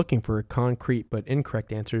 If you're looking for concrete but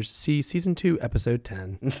incorrect answers, see season 2, episode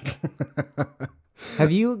 10.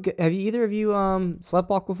 Have you either of you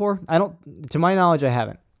sleptwalked before? To my knowledge, I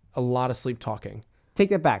haven't. A lot of sleep talking. Take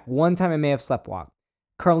that back. One time I may have sleptwalked.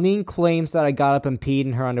 Carlene claims that I got up and peed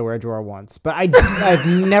in her underwear drawer once, but I've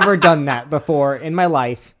never done that before in my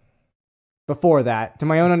life. before that to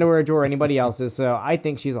my own underwear drawer or anybody else's. So I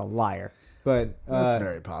think she's a liar. But That's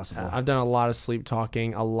very possible. I've done a lot of sleep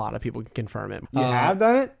talking. A lot of people can confirm it. you have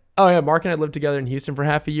done it? Oh, yeah. Mark and I lived together in Houston for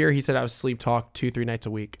half a year. He said I was sleep talk 2-3 nights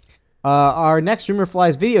a week. Our next Rumor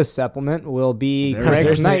Flies video supplement will be There it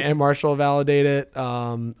Craig's is. night. And Marshall validate it.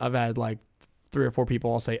 I've had like 3 or 4 people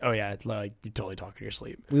all say, "Oh yeah, it's like you totally talk in your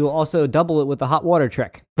sleep." We will also double it with the hot water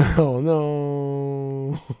trick. Oh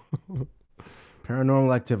no.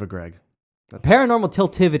 Paranormal Activity, Greg. Paranormal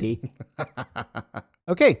tiltivity.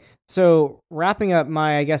 Okay, so wrapping up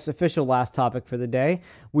my, I guess, official last topic for the day,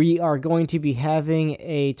 we are going to be having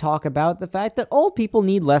a talk about the fact that old people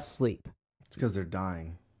need less sleep. It's because they're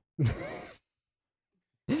dying.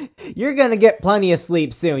 You're going to get plenty of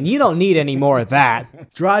sleep soon. You don't need any more of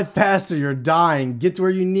that. Drive faster, you're dying. Get to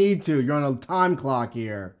where you need to. You're on a time clock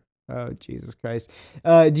here. Oh, Jesus Christ.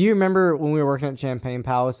 Do you remember when we were working at Champagne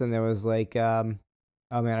Palace and there was like, oh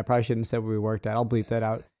man, I probably shouldn't have said where we worked at. I'll bleep that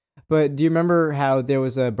out. But do you remember how there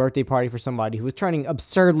was a birthday party for somebody who was turning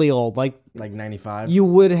absurdly old? Like 95? you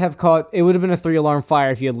would have caught, it would have been a 3-alarm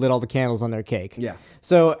fire if you had lit all the candles on their cake. Yeah.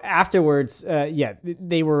 So afterwards,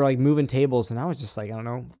 they were like moving tables and I was just like, I don't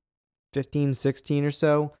know, 15, 16 or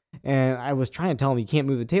so. And I was trying to tell them you can't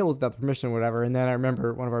move the tables without permission or whatever. And then I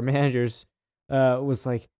remember one of our managers was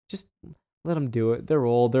like, just let them do it. They're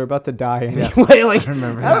old. They're about to die anyway. Like, I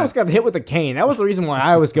remember I almost got hit with a cane. That was the reason why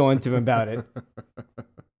I was going to him about it.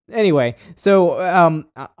 Anyway, so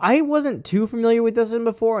I wasn't too familiar with this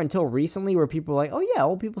before until recently where people were like, oh yeah,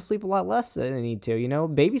 old people sleep a lot less than they need to. You know,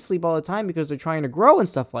 babies sleep all the time because they're trying to grow and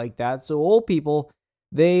stuff like that. So old people,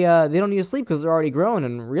 they don't need to sleep because they're already grown.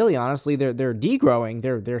 And really, honestly, they're degrowing.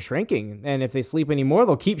 They're shrinking. And if they sleep anymore,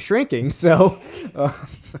 they'll keep shrinking. So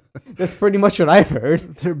that's pretty much what I've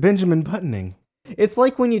heard. They're Benjamin Buttoning. It's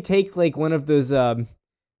like when you take like one of those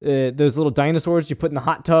little dinosaurs you put in the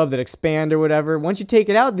hot tub that expand or whatever. Once you take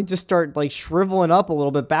it out, they just start like shriveling up a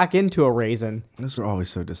little bit back into a raisin. Those are always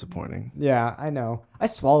so disappointing. Yeah, I know. I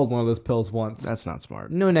swallowed one of those pills once. That's not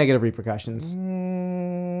smart. No negative repercussions.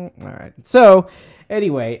 All right. So,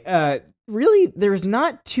 anyway, really, there's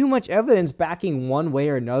not too much evidence backing one way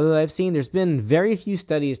or another that I've seen. There's been very few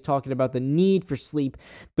studies talking about the need for sleep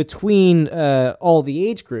between all the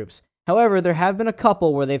age groups. However, there have been a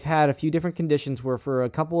couple where they've had a few different conditions where for a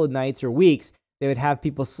couple of nights or weeks, they would have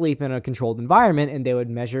people sleep in a controlled environment and they would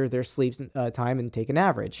measure their sleep time and take an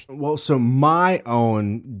average. Well, so my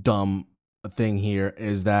own dumb thing here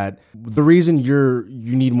is that the reason you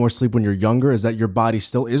need more sleep when you're younger is that your body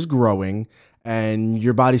still is growing and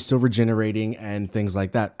your body's still regenerating and things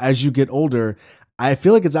like that. As you get older, I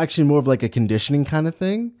feel like it's actually more of like a conditioning kind of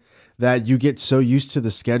thing that you get so used to the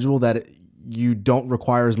schedule that you don't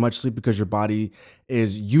require as much sleep because your body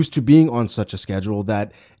is used to being on such a schedule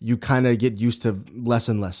that you kind of get used to less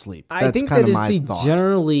and less sleep. I think that is the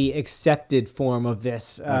generally accepted form of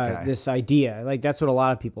this this idea. Like that's what a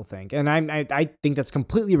lot of people think, and I think that's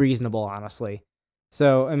completely reasonable, honestly.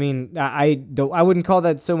 So I mean, I wouldn't call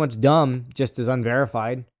that so much dumb, just as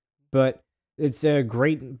unverified, but it's a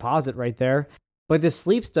great posit right there. But this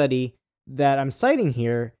sleep study that I'm citing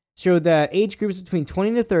here showed that age groups between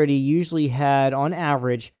 20 to 30 usually had, on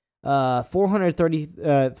average,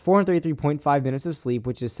 433.5 minutes of sleep,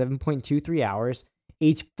 which is 7.23 hours.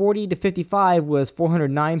 Age 40 to 55 was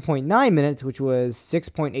 409.9 minutes, which was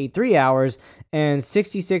 6.83 hours. And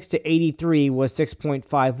 66 to 83 was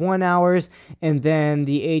 6.51 hours. And then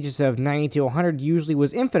the ages of 90 to 100 usually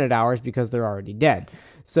was infinite hours because they're already dead.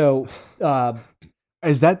 So,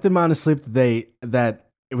 is that the amount of sleep that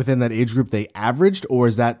within that age group they averaged, or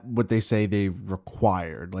is that what they say they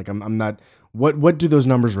required? Like I'm not. What do those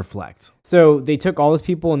numbers reflect? So they took all these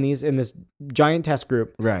people in this giant test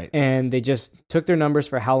group, right? And they just took their numbers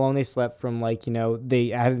for how long they slept from, like, you know, they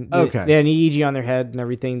had an EEG on their head and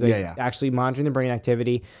everything. They actually monitoring the brain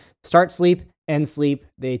activity, start sleep, end sleep.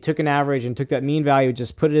 They took an average and took that mean value,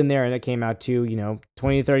 just put it in there, and it came out to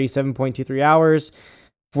 20 to 30, 7.23 hours.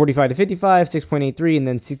 45 to 55, 6.83, and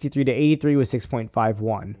then 63 to 83 was 6.51.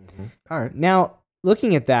 Mm-hmm. All right. Now,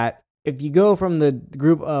 looking at that, if you go from the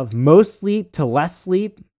group of most sleep to less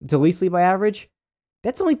sleep to least sleep by average,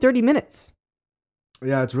 that's only 30 minutes.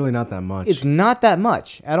 Yeah, it's really not that much. It's not that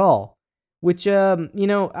much at all, which, I'm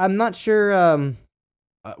not sure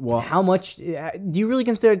how much. Do you really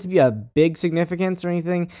consider it to be a big significance or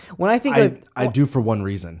anything? When I think I do for one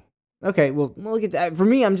reason. Okay, well, look at that. For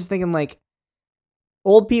me, I'm just thinking like,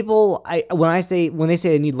 old people, when they say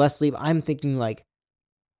they need less sleep, I'm thinking like,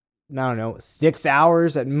 I don't know, 6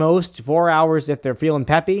 hours at most, 4 hours if they're feeling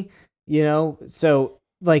peppy, So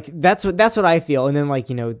like that's what I feel. And then like,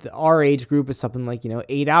 our age group is something like,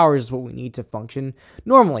 8 hours is what we need to function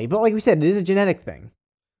normally. But like we said, it is a genetic thing.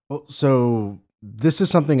 Well, so this is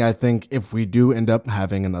something I think if we do end up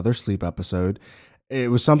having another sleep episode,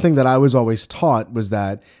 it was something that I was always taught was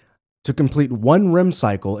that to complete one REM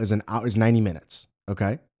cycle is 90 minutes.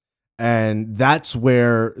 Okay. And that's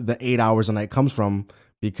where the 8 hours a night comes from,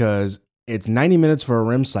 because it's 90 minutes for a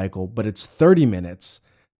REM cycle, but it's 30 minutes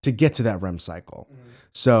to get to that REM cycle. Mm-hmm.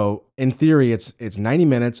 So in theory, it's 90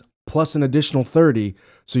 minutes plus an additional 30.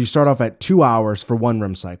 So you start off at 2 hours for one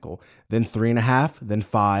REM cycle, then 3.5, then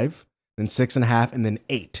 5, then 6.5, and then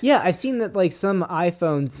 8. Yeah, I've seen that like some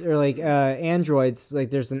iPhones or like Androids, like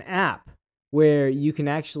there's an app where you can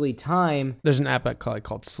actually time. There's an app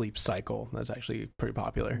called Sleep Cycle that's actually pretty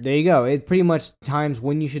popular. There you go. It pretty much times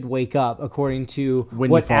when you should wake up according to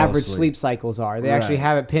what average sleep cycles are. They actually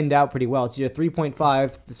have it pinned out pretty well. It's either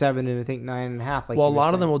 3.5, 7, and I think 9.5. Like well, a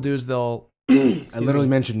lot of them will do is they'll. I literally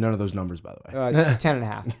mentioned none of those numbers, by the way.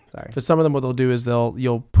 10.5. Sorry. But some of them, what they'll do is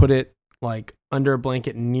you'll put it like under a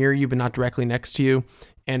blanket near you, but not directly next to you,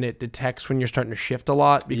 and it detects when you're starting to shift a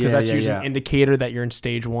lot, because that's usually an indicator that you're in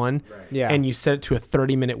stage 1. Right. Yeah. And you set it to a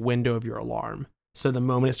 30-minute window of your alarm. So the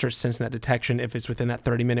moment it starts sensing that detection, if it's within that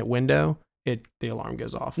 30-minute window, the alarm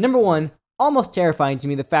goes off. Number one, almost terrifying to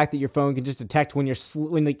me, the fact that your phone can just detect when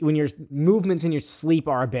when your movements in your sleep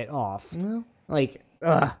are a bit off. Well, like,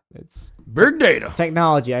 it's big data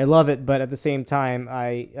technology. I love it, but at the same time,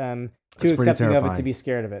 I am too accepting of it to be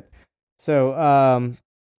scared of it. So,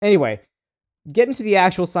 anyway, getting to the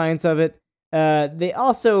actual science of it, they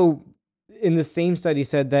also, in the same study,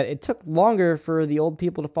 said that it took longer for the old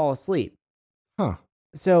people to fall asleep. Huh.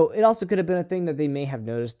 So it also could have been a thing that they may have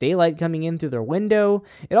noticed daylight coming in through their window.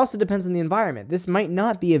 It also depends on the environment. This might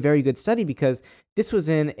not be a very good study because this was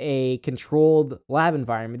in a controlled lab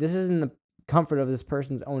environment. This isn't the comfort of this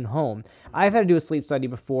person's own home. I've had to do a sleep study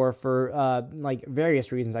before for like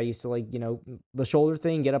various reasons. I used to the shoulder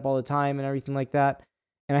thing, get up all the time and everything like that.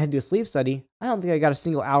 And I had to do a sleep study. I don't think I got a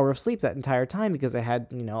single hour of sleep that entire time because I had,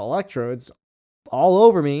 electrodes all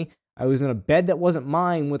over me. I was in a bed that wasn't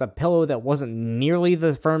mine with a pillow that wasn't nearly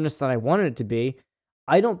the firmness that I wanted it to be.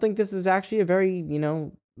 I don't think this is actually a very,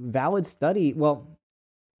 valid study. Well,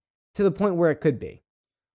 to the point where it could be.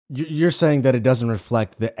 You're saying that it doesn't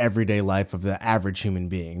reflect the everyday life of the average human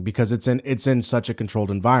being because it's in such a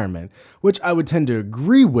controlled environment, which I would tend to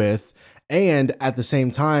agree with. And at the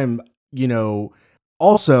same time,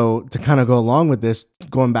 also to kind of go along with this,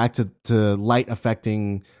 going back to light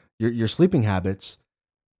affecting your sleeping habits,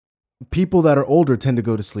 people that are older tend to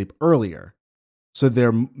go to sleep earlier. So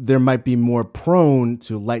there might be more prone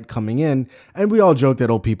to light coming in. And we all joke that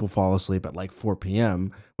old people fall asleep at like 4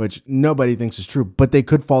 p.m., which nobody thinks is true, but they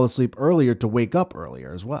could fall asleep earlier to wake up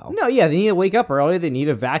earlier as well. No, yeah, they need to wake up early. They need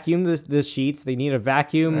to vacuum the sheets. They need to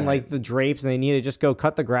vacuum like the drapes, and they need to just go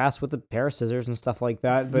cut the grass with a pair of scissors and stuff like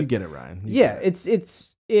that. But you get it, Ryan.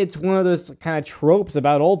 It's one of those kind of tropes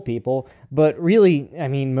about old people, but really, I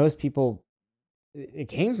mean, most people, it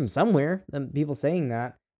came from somewhere, them people saying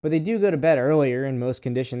that. But they do go to bed earlier in most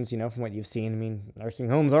conditions, from what you've seen. I mean, nursing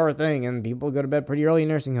homes are a thing, and people go to bed pretty early in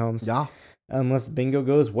nursing homes. Yeah. Unless bingo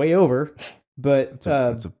goes way over. But it's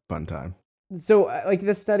a fun time. So, like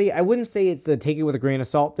this study, I wouldn't say it's a take it with a grain of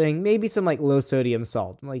salt thing. Maybe some like low sodium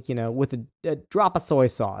salt, like, with a drop of soy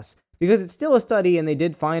sauce. Because it's still a study, and they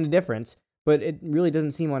did find a difference, but it really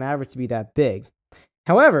doesn't seem on average to be that big.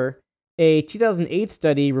 However, a 2008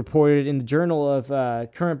 study reported in the Journal of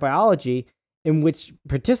Current Biology in which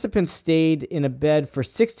participants stayed in a bed for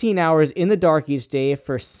 16 hours in the dark each day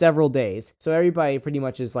for several days. So everybody pretty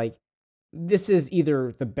much is like, this is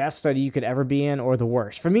either the best study you could ever be in or the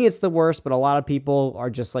worst. For me, it's the worst, but a lot of people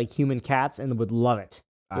are just like human cats and would love it.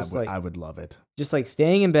 I would love it. Just like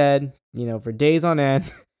staying in bed, for days on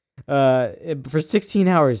end, for 16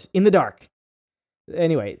 hours in the dark.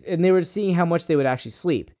 Anyway, and they were seeing how much they would actually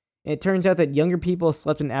sleep. And it turns out that younger people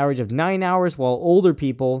slept an average of 9 hours, while older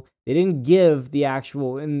people, they didn't give the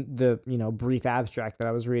actual, in the, brief abstract that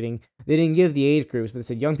I was reading, they didn't give the age groups, but they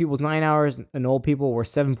said young people's 9 hours and old people were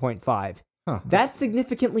 7.5. Huh, that's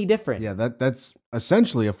significantly different. Yeah, that's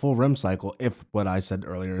essentially a full REM cycle if what I said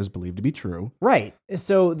earlier is believed to be true. Right.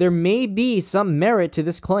 So there may be some merit to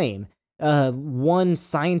this claim. One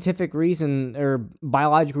scientific reason or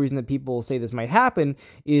biological reason that people say this might happen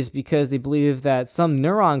is because they believe that some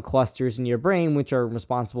neuron clusters in your brain, which are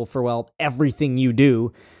responsible for, everything you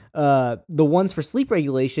do, the ones for sleep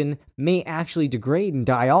regulation may actually degrade and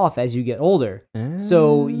die off as you get older.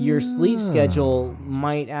 So your sleep schedule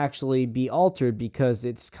might actually be altered because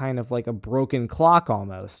it's kind of like a broken clock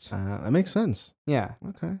almost. That makes sense. Yeah.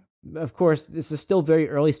 Okay. of course, this is still very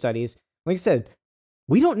early studies. Like I said,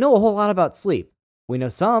 we don't know a whole lot about sleep. We know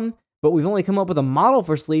some, but we've only come up with a model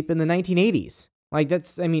for sleep in the 1980s. Like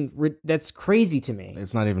that's crazy to me.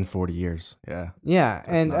 It's not even 40 years. Yeah. Yeah,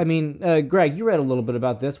 and nuts. I mean, Greg, you read a little bit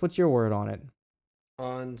about this. What's your word on it?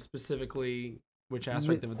 On specifically which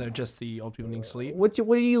aspect of it, just the old people needing sleep? What do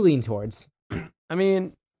you lean towards? I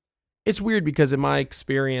mean, it's weird because in my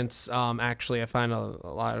experience, actually, I find a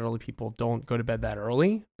lot of early people don't go to bed that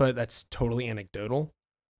early, but that's totally anecdotal.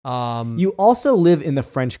 You also live in the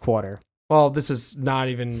French Quarter. Well, this is not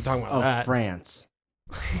even talking about that. France.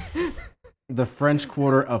 The French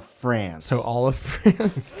Quarter of France. So all of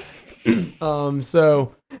France.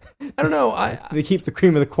 So I don't know. They keep the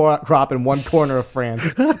cream of the crop in one corner of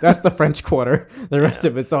France. That's the French Quarter. The rest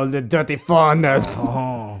of it's all the dirty foreigners.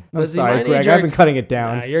 Oh. I'm sorry, Greg. I've been cutting it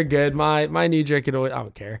down. Nah, you're good. My knee jerk had always, I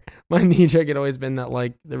don't care. My knee jerk had always been that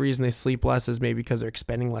like the reason they sleep less is maybe because they're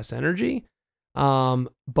expending less energy.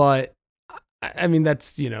 But I mean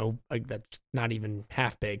that's like that's not even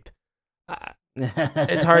half baked.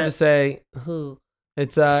 It's hard to say.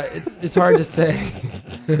 It's hard to say.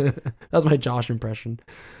 That was my Josh impression.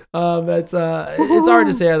 It's hard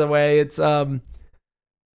to say either way. It's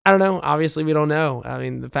I don't know. Obviously, we don't know. I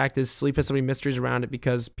mean, the fact is, sleep has so many mysteries around it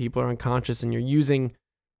because people are unconscious, and you're using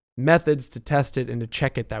methods to test it and to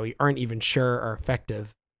check it that we aren't even sure are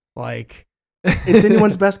effective. Like, it's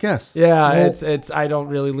anyone's best guess. Yeah, it's. I don't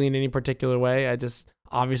really lean any particular way. I just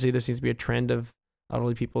obviously there seems to be a trend of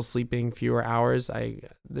elderly people sleeping fewer hours. I'd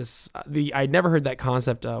never heard that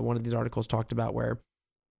concept. One of these articles talked about where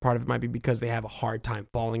part of it might be because they have a hard time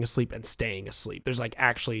falling asleep and staying asleep. There's like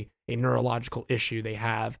actually a neurological issue they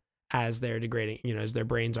have as they're degrading, as their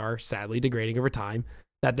brains are sadly degrading over time,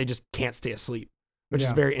 that they just can't stay asleep, which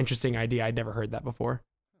is a very interesting idea. I'd never heard that before.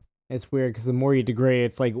 It's weird because the more you degrade,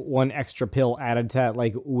 it's like one extra pill added to that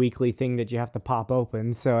like weekly thing that you have to pop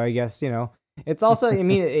open. So I guess, it's also, I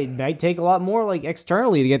mean, it might take a lot more like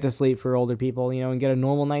externally to get to sleep for older people, and get a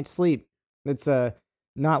normal night's sleep. It's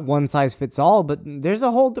not one size fits all, but there's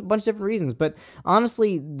a whole bunch of different reasons. But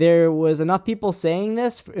honestly, there was enough people saying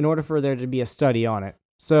this in order for there to be a study on it.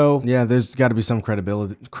 So yeah, there's got to be some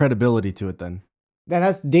credibility to it then. That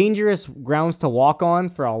has dangerous grounds to walk on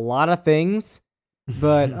for a lot of things.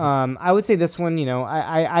 But I would say this one,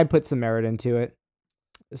 I put some merit into it.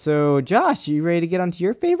 So, Josh, you ready to get onto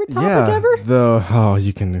your favorite topic ever?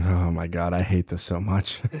 Oh my God, I hate this so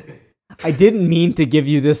much. I didn't mean to give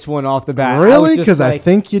you this one off the bat. Really? Because I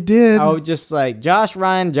think you did. I was just like, Josh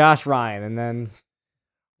Ryan, and then...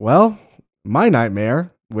 Well, my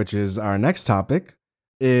nightmare, which is our next topic,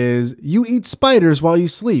 is you eat spiders while you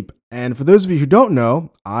sleep. And for those of you who don't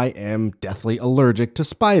know, I am deathly allergic to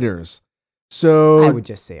spiders. So I would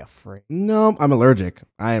just say afraid. No, I'm allergic.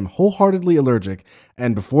 I am wholeheartedly allergic.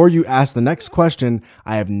 And before you ask the next question,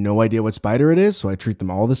 I have no idea what spider it is, so I treat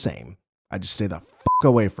them all the same. I just stay the fuck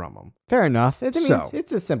away from them. Fair enough. It's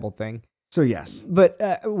a simple thing. So yes. But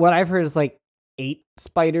what I've heard is like 8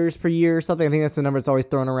 spiders per year or something. I think that's the number that's always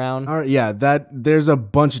thrown around. All right, yeah, there's a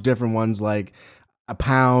bunch of different ones, like a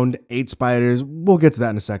pound, 8 spiders. We'll get to that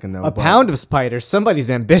in a second, though. A pound of spiders.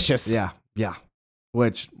 Somebody's ambitious. Yeah.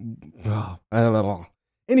 Which,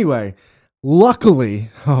 anyway, luckily,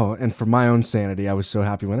 and for my own sanity, I was so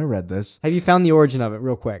happy when I read this. Have you found the origin of it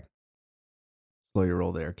real quick? Slow your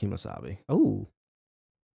roll there, Kimosabi. Oh.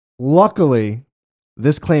 Luckily,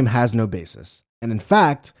 this claim has no basis. And in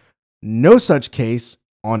fact, no such case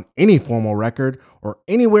on any formal record or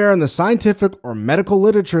anywhere in the scientific or medical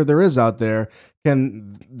literature there is out there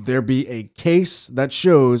can there be a case that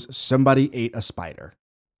shows somebody ate a spider.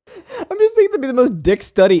 I'm just thinking that'd be the most dick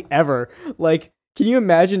study ever. Like, can you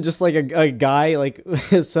imagine just like a guy, like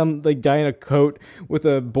some like guy in a coat with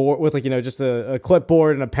a board, with like, just a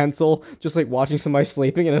clipboard and a pencil, just like watching somebody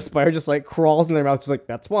sleeping, and a spider just like crawls in their mouth, just like,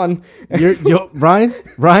 that's one. Ryan,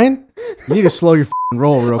 you need to slow your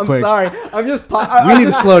roll real quick. I'm sorry. I'm just. You need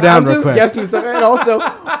to slow down real quick. I'm just guessing stuff, and also,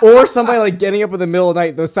 or somebody like getting up in the middle of the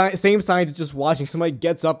night. The same scientist just watching. Somebody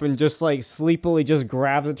gets up and just like sleepily just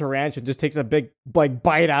grabs a tarantula and just takes a big like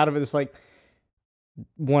bite out of it. It's like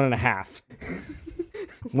 1.5.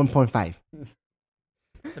 1.5.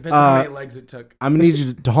 Depends on how many legs it took. I'm gonna need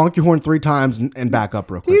you to honk your horn 3 times and back up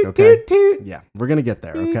real quick, okay? Toot, toot. Yeah, we're gonna get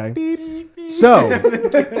there, okay? So,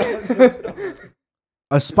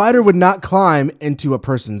 a spider would not climb into a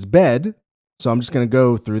person's bed, so I'm just gonna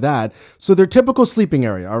go through that. So their typical sleeping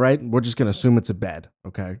area, all right? We're just gonna assume it's a bed,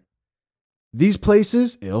 okay? These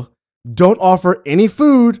places, don't offer any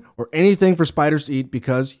food or anything for spiders to eat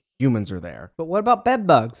because humans are there. But what about bed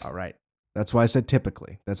bugs? All right. That's why I said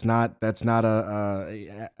typically. That's not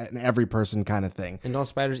an every person kind of thing. And don't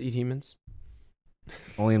spiders eat humans?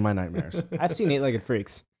 Only in my nightmares. I've seen Eight-Legged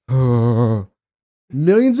Freaks.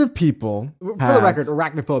 Millions of people. For the record,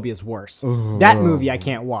 Arachnophobia is worse. That movie I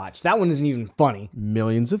can't watch. That one isn't even funny.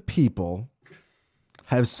 Millions of people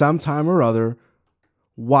have sometime or other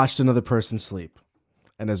watched another person sleep.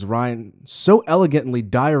 And as Ryan so elegantly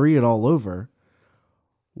diarrheaed all over,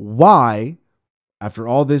 why, after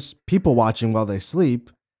all this people watching while they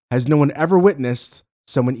sleep, has no one ever witnessed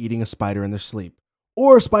someone eating a spider in their sleep?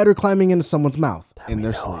 Or a spider climbing into someone's mouth in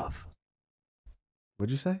their sleep?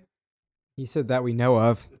 What'd you say? He said that we know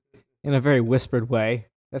of in a very whispered way.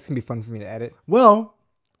 That's going to be fun for me to edit. Well,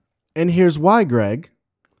 and here's why, Greg,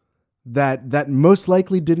 that most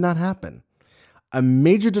likely did not happen. A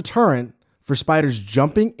major deterrent for spiders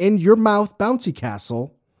jumping in your mouth bouncy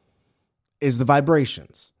castle is the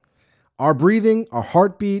vibrations. Our breathing, our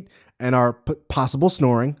heartbeat, and our possible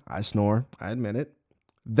snoring. I snore, I admit it.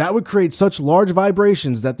 That would create such large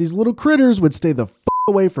vibrations that these little critters would stay the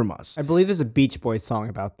away from us. I believe there's a Beach Boys song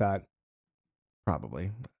about that.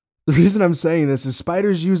 Probably. The reason I'm saying this is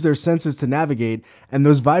spiders use their senses to navigate, and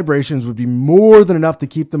those vibrations would be more than enough to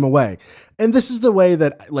keep them away. And this is the way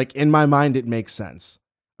that, like, in my mind, it makes sense.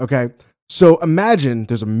 Okay? So imagine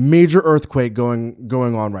there's a major earthquake going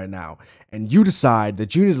on right now, and you decide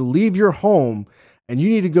that you need to leave your home and you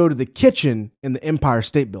need to go to the kitchen in the Empire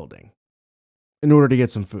State Building in order to get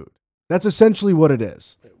some food. That's essentially what it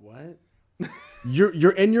is. Wait, what?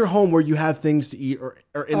 You're in your home where you have things to eat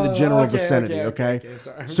or in the general vicinity, okay?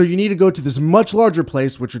 Sorry. So you need to go to this much larger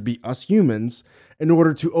place, which would be us humans, in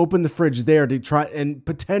order to open the fridge there to try and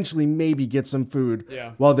potentially maybe get some food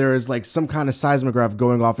while there is like some kind of seismograph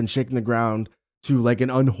going off and shaking the ground to like an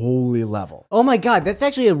unholy level. Oh my God, that's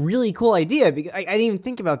actually a really cool idea. I didn't even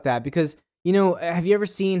think about that because, you know, have you ever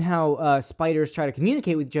seen how spiders try to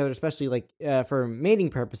communicate with each other, especially like for mating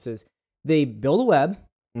purposes? They build a web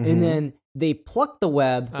and then they pluck the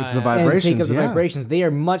web. It's the vibrations, and take up the vibrations. They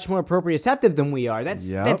are much more proprioceptive than we are.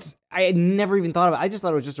 That's I had never even thought about it. I just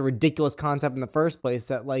thought it was just a ridiculous concept in the first place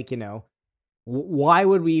that, like, you know, why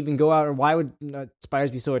would we even go out, or why would spiders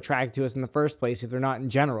be so attracted to us in the first place if they're not in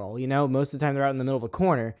general? You know, most of the time they're out in the middle of a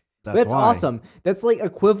corner. That's awesome. That's like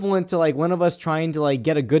equivalent to like one of us trying to like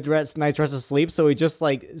get a good night's rest of sleep. So we just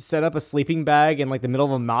like set up a sleeping bag in like the middle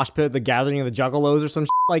of a mosh pit, the gathering of the Juggalos or some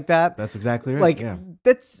shit like that. That's exactly right. Like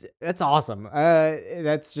that's awesome.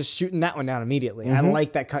 That's just shooting that one down immediately. I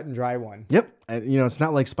like that cut and dry one. Yep. And, you know, it's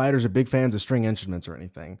not like spiders are big fans of string instruments or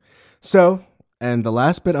anything. So, and the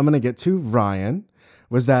last bit I'm going to get to, Ryan,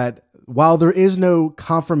 was that while there is no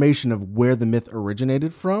confirmation of where the myth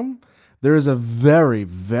originated from, there is a very,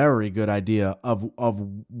 very good idea of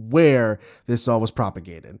where this all was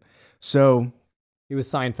propagated. So, it was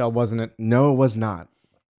Seinfeld, wasn't it? No, it was not.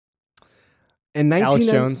 Alex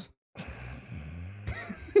Jones.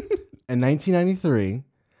 In 1993,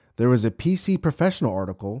 there was a PC Professional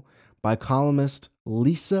article by columnist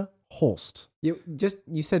Lisa Holst. You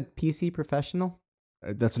said PC Professional?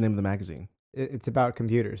 That's the name of the magazine. It's about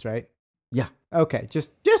computers, right? Yeah. Okay,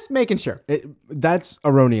 just making sure. That's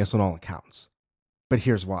erroneous on all accounts. But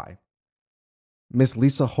here's why. Miss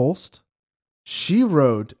Lisa Holst, she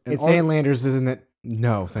wrote... It's Ann Landers, isn't it?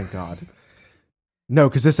 No, thank God. No,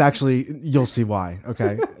 because this actually, you'll see why.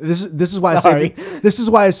 Okay, this is why this is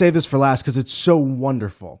why I say this for last, because it's so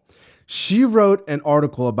wonderful. She wrote an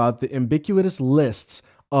article about the ubiquitous lists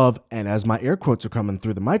of, and as my air quotes are coming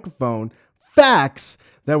through the microphone, facts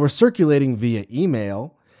that were circulating via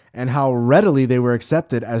email, and how readily they were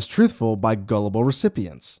accepted as truthful by gullible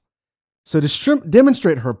recipients. So to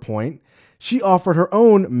demonstrate her point, she offered her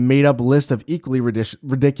own made-up list of equally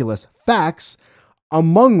ridiculous facts,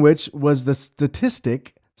 among which was the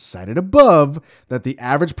statistic cited above that the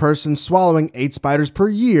average person swallowing 8 spiders per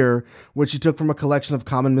year, which she took from a collection of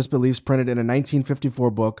common misbeliefs printed in a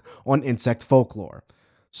 1954 book on insect folklore.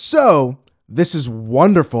 So this is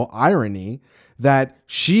wonderful irony that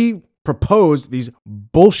she proposed these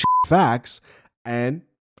bullshit facts and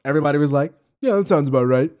everybody was like, yeah, that sounds about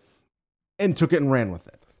right, and took it and ran with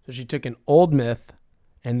it. So she took an old myth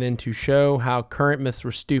and then, to show how current myths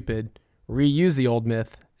were stupid, reused the old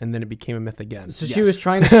myth, and then it became a myth again. So she was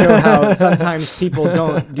trying to show how sometimes people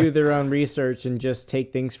don't do their own research and just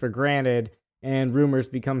take things for granted, and rumors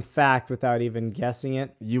become fact without even guessing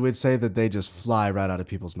it. You would say that they just fly right out of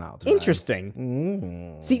people's mouths. Right?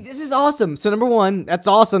 Interesting. See, this is awesome. So number one, that's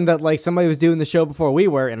awesome that like somebody was doing the show before we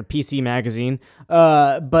were in a PC magazine.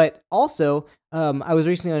 But also, I was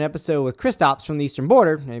recently on an episode with Kristaps from the Eastern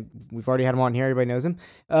Border. We've already had him on here. Everybody knows him.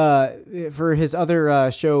 For his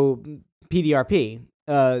other show, PDRP.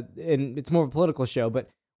 and it's more of a political show, but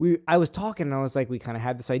I was talking and I was like, we kind of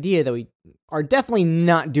had this idea that we are definitely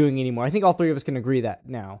not doing anymore. I think all three of us can agree that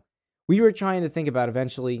now. We were trying to think about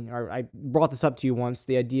eventually, or I brought this up to you once,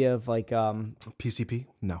 the idea of like PCP?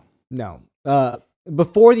 No.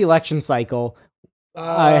 Before the election cycle,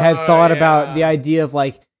 I had thought about the idea of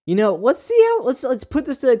like, let's put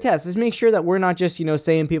this to the test. Let's make sure that we're not just,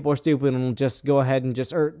 saying people are stupid and we'll just go ahead and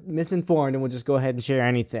or misinformed and we'll just go ahead and share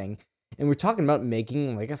anything. And we're talking about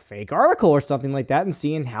making like a fake article or something like that and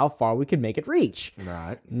seeing how far we could make it reach.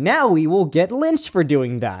 Right. Now we will get lynched for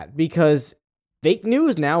doing that because fake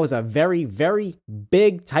news now is a very, very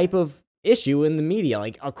big type of issue in the media,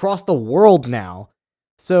 like across the world now.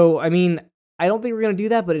 So, I mean, I don't think we're going to do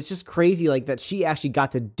that, but it's just crazy like that she actually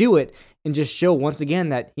got to do it and just show once again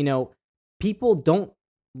that, people don't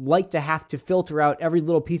like to have to filter out every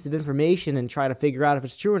little piece of information and try to figure out if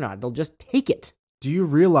it's true or not. They'll just take it. Do you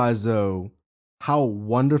realize, though, how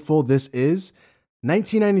wonderful this is?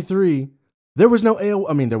 1993, there was no AOL.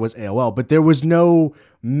 I mean, there was AOL, but there was no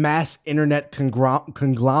mass internet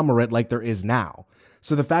conglomerate like there is now.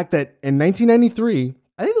 So the fact that in 1993...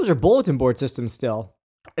 I think those are bulletin board systems still.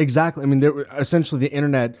 Exactly. I mean, essentially the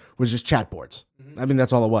internet was just chat boards. I mean,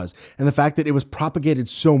 that's all it was. And the fact that it was propagated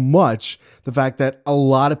so much, the fact that a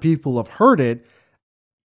lot of people have heard it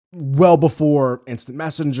well before instant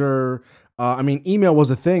messenger. I mean, email was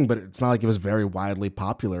a thing, but it's not like it was very widely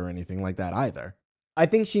popular or anything like that either. I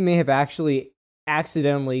think she may have actually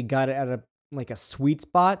accidentally got it at a sweet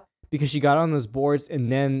spot because she got on those boards and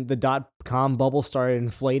then the .com bubble started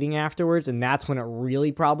inflating afterwards, and that's when it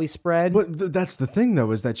really probably spread. But that's the thing,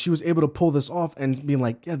 though, is that she was able to pull this off and being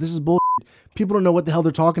like, yeah, this is bullshit. People don't know what the hell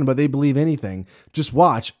they're talking about. They believe anything. Just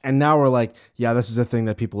watch. And now we're like, yeah, this is a thing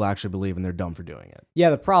that people actually believe and they're dumb for doing it. Yeah,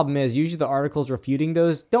 the problem is usually the articles refuting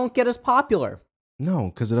those don't get as popular.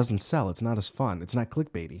 No, because it doesn't sell. It's not as fun. It's not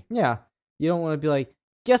clickbaity. Yeah. You don't want to be like,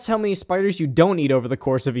 guess how many spiders you don't eat over the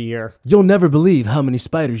course of a year. You'll never believe how many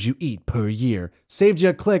spiders you eat per year. Saved you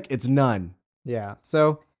a click. It's none. Yeah.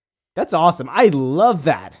 So that's awesome. I love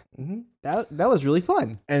that. Mm-hmm. That was really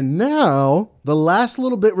fun. And now, the last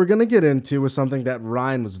little bit we're going to get into was something that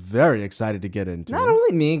Ryan was very excited to get into. Not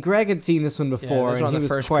only me. Greg had seen this one before, and he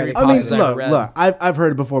was quite excited. I mean, look, I've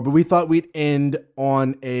heard it before, but we thought we'd end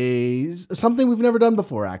on something we've never done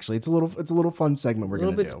before, actually. It's a little fun segment we're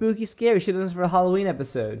going to do. A little bit spooky, scary. We should have done this for a Halloween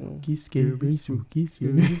episode. Spooky, scary, spooky,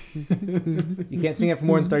 scary. You can't sing it for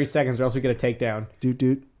more than 30 seconds or else we get a takedown.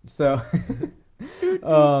 Doot. So,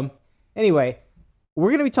 anyway, we're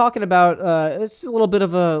going to be talking about, it's a little bit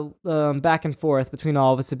of a back and forth between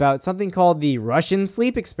all of us about something called the Russian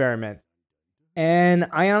sleep experiment. And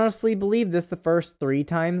I honestly believed this the first 3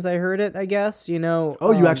 times I heard it, I guess,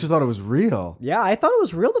 Oh, you actually thought it was real? Yeah, I thought it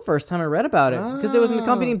was real the first time I read about it because there was an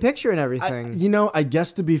accompanying picture and everything. I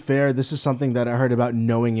guess to be fair, this is something that I heard about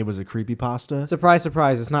knowing it was a creepypasta. Surprise,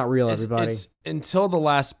 surprise, it's not real, everybody. It's until the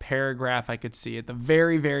last paragraph I could see. At the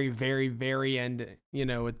very, very, very, very end,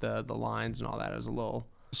 with the lines and all that, it was a little...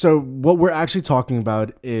 So what we're actually talking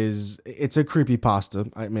about it's a creepypasta.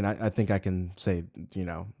 I mean, I think I can say,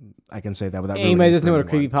 I can say that without. Anybody doesn't know what a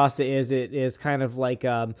creepypasta is. It is kind of like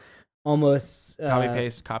almost copy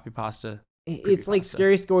paste, copy pasta. It's like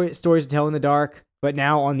scary stories to tell in the dark, but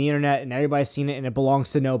now on the internet and everybody's seen it and it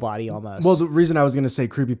belongs to nobody almost. Well, the reason I was going to say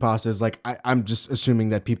creepypasta is like I'm just assuming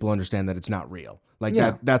that people understand that it's not real. Like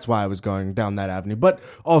that's why I was going down that avenue. But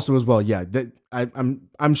also as well, yeah,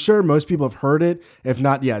 I'm sure most people have heard it. If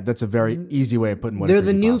not, yeah, that's a very easy way of putting what they're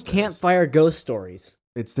the new campfire ghost stories.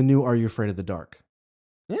 It's the new Are You Afraid of the Dark?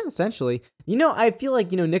 Yeah, essentially. I feel like,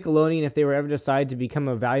 Nickelodeon, if they were ever decide to become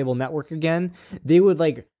a valuable network again, they would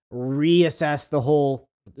like reassess the whole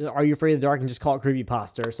Are You Afraid of the Dark and just call it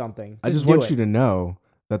creepypasta or something. I just want you to know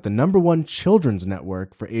that the number 1 children's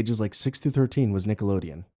network for ages like 6 through 13 was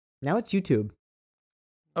Nickelodeon. Now it's YouTube.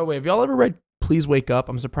 Oh, wait, have y'all ever read Please Wake Up?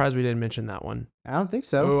 I'm surprised we didn't mention that one. I don't think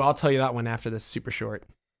so. Oh, I'll tell you that one after this. Super short.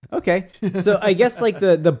 Okay. So I guess like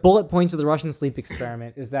the bullet points of the Russian sleep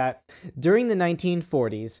experiment is that during the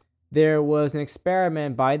 1940s, there was an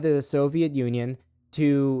experiment by the Soviet Union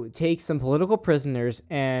to take some political prisoners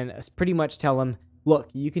and pretty much tell them, look,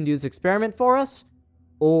 you can do this experiment for us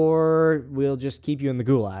or we'll just keep you in the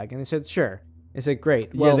gulag. And they said, sure. They said,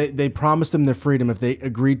 great. Well, yeah, they promised them their freedom if they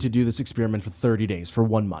agreed to do this experiment for 30 days, for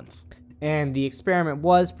 1 month. And the experiment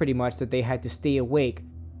was pretty much that they had to stay awake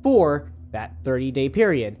for that 30-day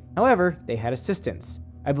period. However, they had assistance.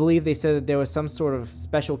 I believe they said that there was some sort of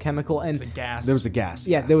special chemical and the gas. There was a gas.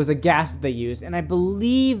 Yes, there was a gas that they used. And I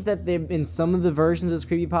believe that in some of the versions of this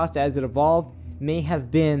creepypasta as it evolved, may have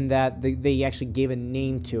been that they actually gave a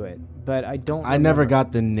name to it. but I don't. I never remember.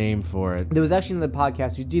 got the name for it. There was actually another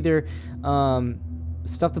podcast. It's either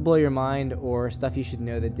Stuff to Blow Your Mind or Stuff You Should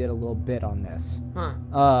Know that did a little bit on this.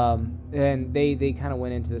 And they kind of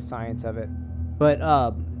went into the science of it. But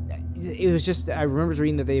it was just, I remember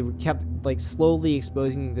reading that they kept like slowly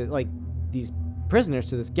exposing these prisoners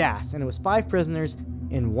to this gas. And it was 5 prisoners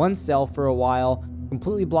in one cell for a while,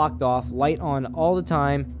 completely blocked off, light on all the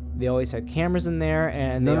time. They always had cameras in there,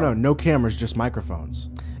 and No cameras, just microphones.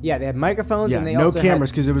 Yeah, they had microphones, Yeah, and they no also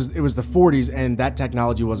cameras because it was the 40s and that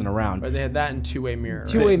technology wasn't around. Or they had that in two-way mirror.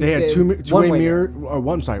 Two-way- They had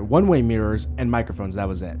one-way one-way mirrors and microphones. That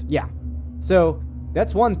was it. Yeah, so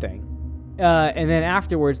that's one thing. And then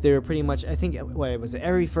afterwards, they were pretty much, I think, what was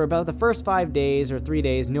it? For about the first 5 days or 3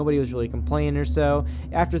 days, nobody was really complaining or so.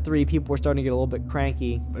 After 3, people were starting to get a little bit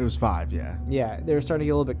cranky. It was 5, yeah. Yeah, they were starting to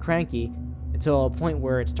get a little bit cranky until a point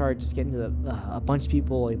where it started just getting to a bunch of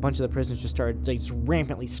people, a bunch of the prisoners just started just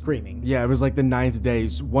rampantly screaming. Yeah, it was like the 9th day.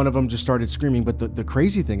 One of them just started screaming. But the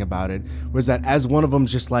crazy thing about it was that as one of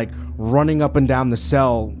them's just like running up and down the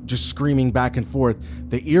cell, just screaming back and forth,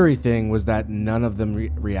 the eerie thing was that none of them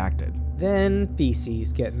reacted. Then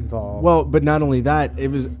feces get involved. Well, but not only that, it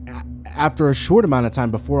was after a short amount of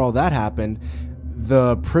time before all that happened,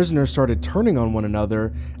 the prisoners started turning on one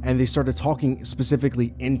another and they started talking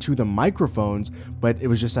specifically into the microphones, but it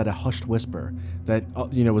was just at a hushed whisper that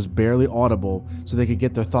was barely audible, so they could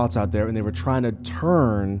get their thoughts out there. And they were trying to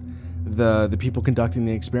turn the people conducting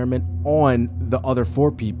the experiment on the other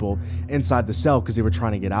 4 people inside the cell because they were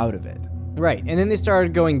trying to get out of it. Right, and then they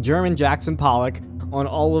started going German Jackson Pollock on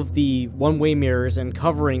all of the one-way mirrors and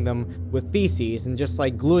covering them with feces and just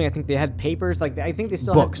like gluing. I think they had papers, like I think they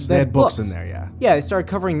still Books. had They had books in there, yeah. Yeah, they started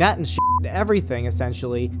covering that and everything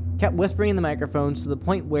essentially. Kept whispering in the microphones to the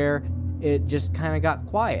point where it just kind of got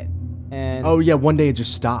quiet. And Oh yeah, one day it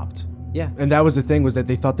just stopped. yeah, And that was the thing, was that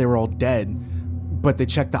they thought they were all dead, but they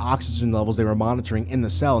checked the oxygen levels they were monitoring in the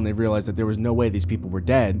cell, and they realized that there was no way these people were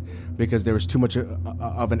dead because there was too much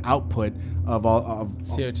of an output of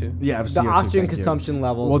CO2. Yeah, of the CO2, oxygen thank you. consumption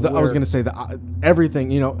levels. Well, I was were- going to say that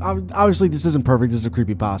everything, obviously this isn't perfect. This is a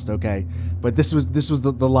creepypasta, okay? But this was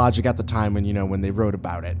the logic at the time when they wrote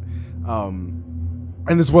about it.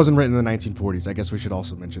 And this wasn't written in the 1940s. I guess we should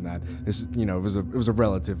also mention that. This, it was a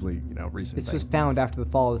relatively, recent This thing. was found after the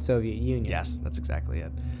fall of the Soviet Union. Yes, that's exactly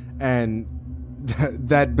it. And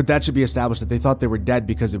but that should be established that they thought they were dead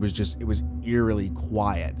because it was eerily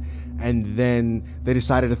quiet. And then they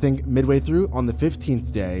decided to think midway through on the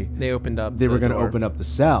 15th day They opened up. they the were going to door. open up the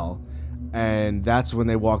cell, and that's when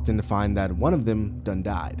they walked in to find that one of them done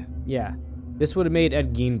died. Yeah, this would have made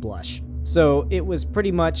Ed Gein blush. So it was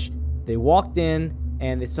pretty much, they walked in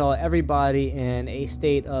and they saw everybody in a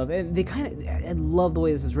state of, and they I love the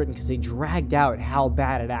way this is written because they dragged out how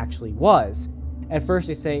bad it actually was. At first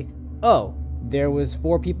they say, oh, there was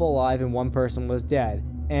 4 people alive and 1 person was dead.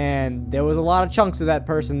 And there was a lot of chunks of that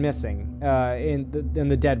person missing in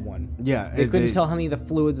the dead one. Yeah, They couldn't tell how many of the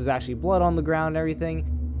fluids was actually blood on the ground and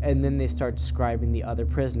everything. And then they start describing the other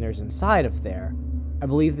prisoners inside of there. I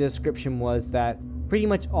believe the description was that pretty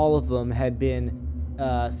much all of them had been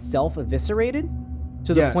self-eviscerated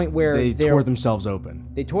to the point where they tore themselves open.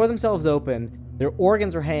 They tore themselves open. Their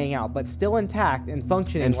organs are hanging out, but still intact and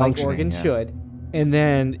functioning like organs should. And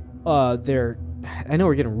then I know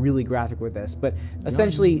we're getting really graphic with this, but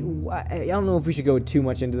essentially, I don't know if we should go too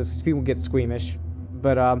much into this because people get squeamish.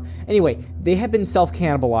 But anyway, they had been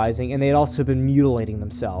self-cannibalizing, and they had also been mutilating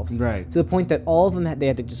themselves. Right. To the point that all of them they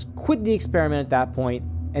had to just quit the experiment at that point,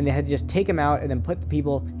 and they had to just take them out and then put the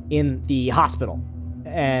people in the hospital.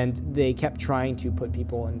 And they kept trying to put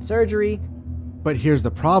people in surgery. But here's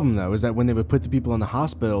the problem, though, is that when they would put the people in the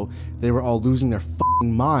hospital, they were all losing their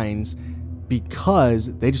fucking minds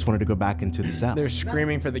because they just wanted to go back into the cell. They're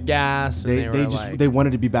screaming for the gas. And They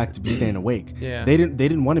wanted to be back to be staying awake. Yeah. They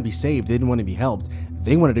didn't want to be saved. They didn't want to be helped.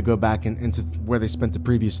 They wanted to go back into where they spent the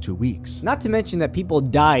previous 2 weeks. Not to mention that people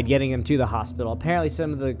died getting them to the hospital. Apparently,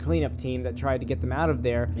 some of the cleanup team that tried to get them out of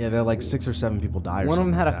there. Yeah, they're like 6 or 7 people died. One of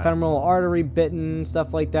them had a like that. femoral artery bitten,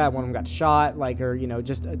 stuff like that. One of them got shot,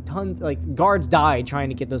 just a ton. Like guards died trying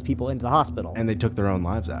to get those people into the hospital. And they took their own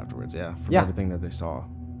lives afterwards. Yeah, from Yeah. everything that they saw.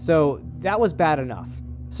 So that was bad enough.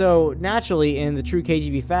 So naturally, in the true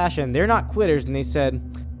KGB fashion, they're not quitters, and they said,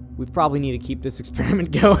 we probably need to keep this experiment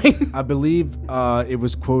going. I believe it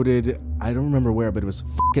was quoted, I don't remember where, but it was,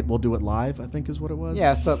 "F it, we'll do it live," I think is what it was.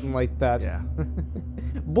 Yeah, something like that. Yeah.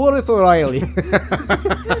 Boris O'Reilly.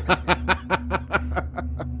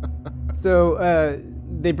 So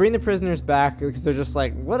they bring the prisoners back because they're just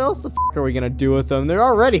like, what else the f*** are we going to do with them? They're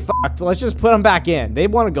already fucked. Let's just put them back in. They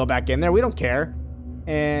want to go back in there. We don't care.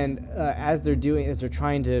 And as they're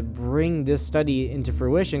trying to bring this study into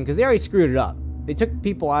fruition, because they already screwed it up. They took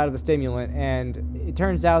people out of the stimulant, and it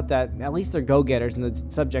turns out that at least they're go-getters, and the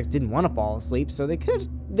subjects didn't want to fall asleep, so they could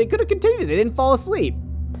have continued. They didn't fall asleep,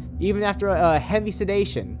 even after a heavy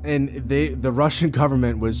sedation. And the Russian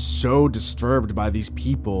government was so disturbed by these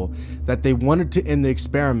people that they wanted to end the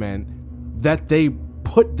experiment that they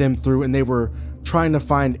put them through, and they were trying to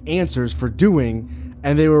find answers for doing,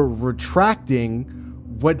 and they were retracting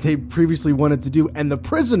what they previously wanted to do. And the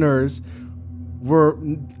prisoners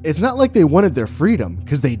it's not like they wanted their freedom,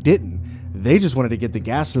 because they didn't. They just wanted to get the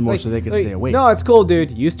gas some more so they could stay awake. No, it's cool, dude.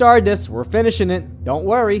 You started this. We're finishing it. Don't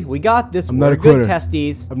worry. We got this. I'm not a good quitter.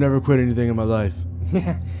 testes. I've never quit anything in my life.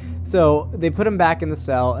 So they put him back in the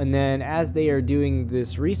cell, and then as they are doing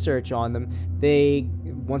this research on them, they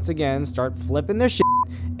once again start flipping their shit,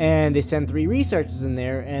 and they send 3 researchers in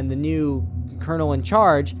there, and the new colonel in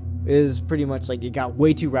charge is pretty much like, it got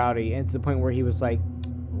way too rowdy, and to the point where he was like,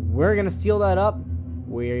 we're going to seal that up.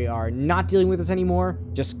 We are not dealing with this anymore.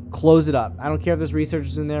 Just close it up. I don't care if there's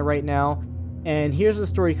researchers in there right now. And here's the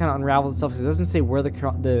story kind of unravels itself, because it doesn't say where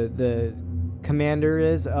the commander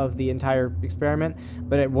is of the entire experiment,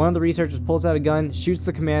 but one of the researchers pulls out a gun, shoots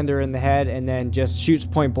the commander in the head, and then just shoots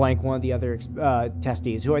point blank one of the other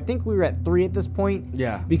testes, who I think we were at 3 at this point.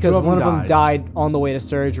 Yeah. Because one of them died on the way to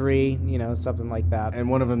surgery, something like that. And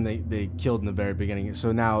one of them they killed in the very beginning.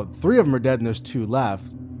 So now 3 of them are dead, and there's 2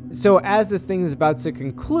 left. So as this thing is about to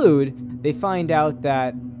conclude, they find out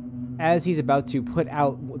that as he's about to put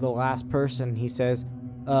out the last person, he says,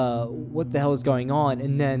 what the hell is going on?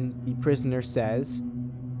 And then the prisoner says,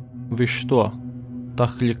 Вы что,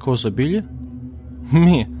 так легко забили?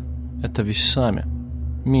 Ми, это вы сами.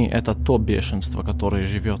 Ми, это то бешенство, которое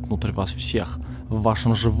живет внутри вас всех, в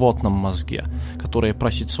вашем животном мозге, которое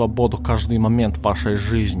просит свободу каждый момент вашей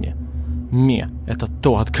жизни. Ми, это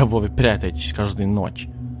то, от кого вы прятаетесь каждую ночь.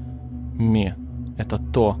 Ми, это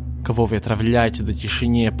то, кого вы отравляете до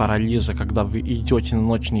тишины и парализа, когда вы идете на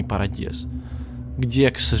ночный парадиз,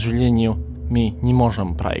 где, к сожалению, мы не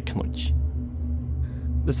можем проникнуть.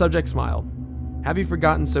 The subject smiled. Have you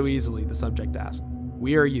forgotten so easily? The subject asked.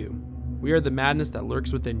 We are you. We are the madness that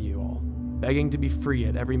lurks within you all, begging to be free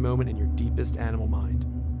at every moment in your deepest animal mind.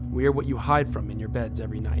 We are what you hide from in your beds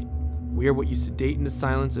every night. We are what you sedate into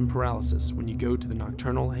silence and paralysis when you go to the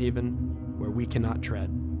nocturnal haven where we cannot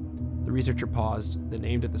tread. The researcher paused, then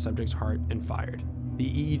aimed at the subject's heart and fired. The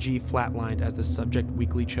EEG flatlined as the subject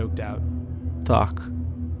weakly choked out. Так,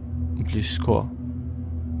 близко,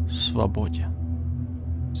 свободе.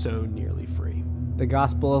 So nearly free. the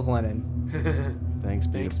Gospel of Lenin. Thanks,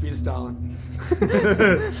 Peter. Thanks be to Stalin. Beat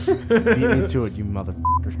me to it, you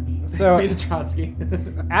motherfucker. So Thanks be to Trotsky.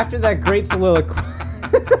 after that great soliloquy,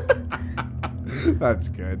 That's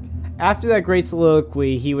good. after that great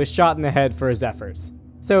soliloquy, he was shot in the head for his efforts.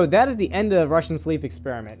 So that is the end of the Russian sleep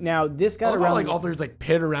experiment. Now this got around. Like all there's like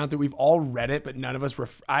pitted around through. We've all read it, but none of us were.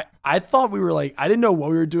 I thought we were like, I didn't know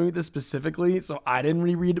what we were doing with this specifically, so I didn't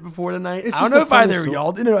reread it before tonight. It's I don't just know a if funny either of story.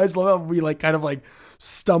 y'all did. I just love how we like kind of like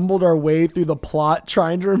stumbled our way through the plot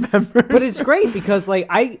trying to remember. But it's great because like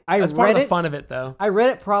I That's part read of the it. fun of it, though. I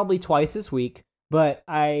read it probably twice this week, but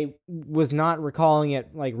I was not recalling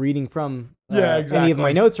it like reading from any of exactly.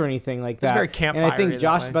 my notes or anything like that. very and I campfire-y think that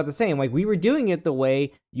Josh way. is about the same. Like we were doing it the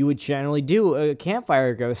way you would generally do a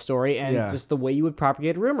campfire ghost story, and Yeah. just the way you would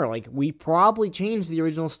propagate a rumor. Like we probably changed the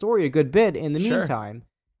original story a good bit in the Sure. meantime.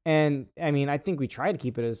 And I mean, I think we try to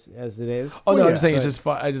keep it as it is. Oh no, Well, I'm just saying it's but- just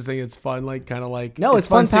fun. I just think it's fun, like kind of like No, it's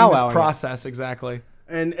fun seeing powwowing this it. process exactly.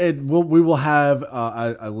 And we will have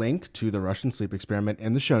a link to the Russian sleep experiment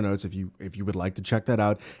in the show notes if you would like to check that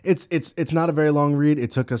out. It's not a very long read.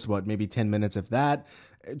 It took us maybe 10 minutes if that.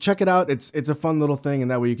 Check it out. It's a fun little thing,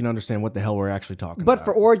 and that way you can understand what the hell we're actually talking But about.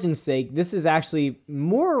 for Origin's sake, this is actually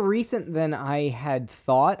more recent than I had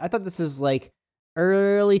thought. I thought this is like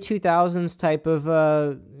early 2000s type of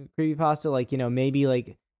creepypasta, like, maybe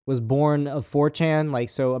like was born of 4chan, like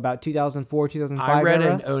so about 2004, 2005 I read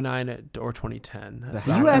era. it in 09 or 2010. That's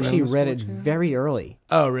The not You Hacker actually was read it 4chan? very early.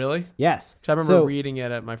 Oh really? Yes. 'Cause I remember So reading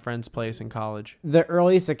it at my friend's place in college. the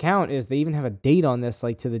earliest account is, they even have a date on this,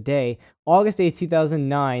 like to the day, August 8th,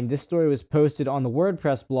 2009. This story was posted on the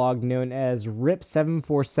WordPress blog known as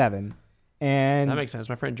RIP747. And That makes sense.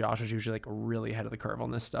 My friend Josh was usually like really ahead of the curve on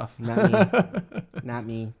this stuff. Not me. Not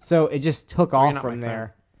me. so it just took You're off not from my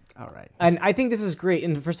there. All right. And I think this is great.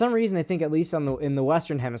 And for some reason, I think at least in the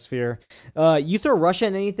Western Hemisphere, you throw Russia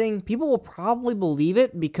in anything, people will probably believe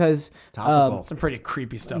it because Topical. Some pretty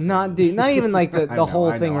creepy stuff. not even like the I know, whole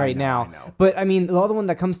I thing know, I right know, now. I know. But I mean, the other one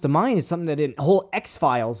that comes to mind is something that a whole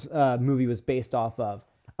X-Files movie was based off of.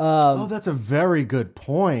 Oh, that's a very good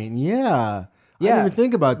point. Yeah. I Yeah, didn't even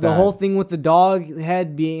think about that. the whole thing with the dog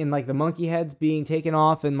head being and like the monkey heads being taken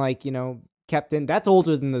off and like, kept in, that's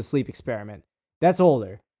older than the sleep experiment. That's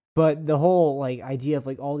older. But the whole like idea of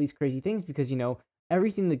like all these crazy things, because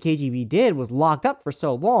everything the KGB did was locked up for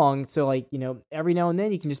so long. So like, every now and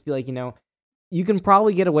then you can just be like, you can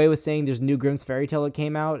probably get away with saying there's New Grimm's fairy tale that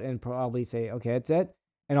came out and probably say, okay, that's it.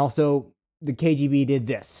 And also the KGB did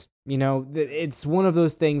this. It's one of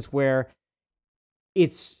those things where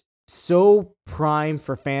it's so prime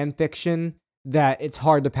for fan fiction that it's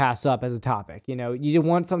hard to pass up as a topic. You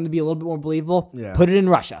want something to be a little bit more believable. Yeah. Put it in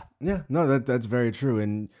Russia. Yeah, no, that's very true.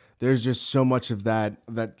 And there's just so much of that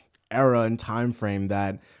era and time frame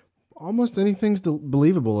that almost anything's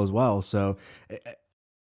believable as well. So it's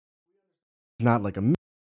not like a myth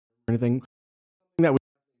or anything that we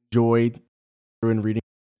enjoyed in reading.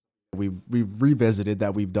 We've revisited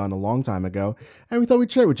that we've done a long time ago, and we thought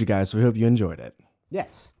we'd share it with you guys. So we hope you enjoyed it.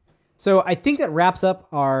 Yes. So I think that wraps up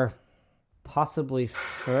our possibly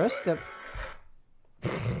first. I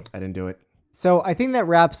didn't do it. So I think that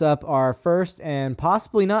wraps up our first and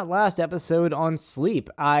possibly not last episode on sleep.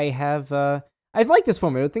 I've liked this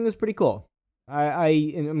format. I think it was pretty cool.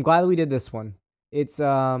 I'm glad that we did this one. It's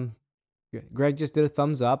Greg just did a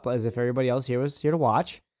thumbs up as if everybody else here was here to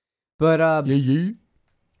watch. But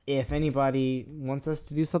if anybody wants us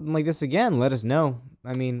to do something like this again, let us know.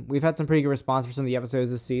 I mean, we've had some pretty good response for some of the episodes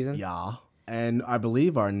this season. Yeah. And I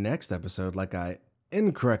believe our next episode, like I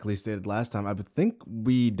incorrectly stated last time, I think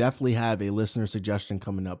we definitely have a listener suggestion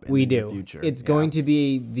coming up in the near future. It's going to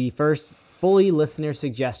be the first fully listener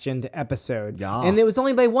suggestioned episode. Yeah. And it was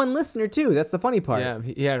only by one listener, too. That's the funny part. Yeah,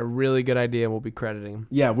 he had a really good idea. We'll be crediting him.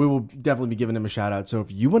 Yeah, we will definitely be giving him a shout out. So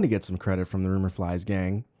if you want to get some credit from the Rumor Flies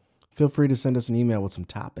gang, feel free to send us an email with some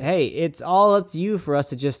topics. Hey, it's all up to you for us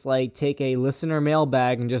to just like take a listener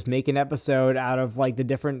mailbag and just make an episode out of like the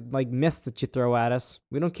different like myths that you throw at us.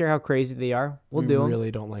 We don't care how crazy they are. We'll do them. We really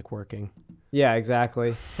don't like working. Yeah,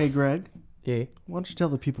 exactly. Hey, Greg, Yeah, why don't you tell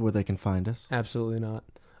the people where they can find us? absolutely not.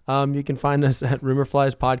 You can find us at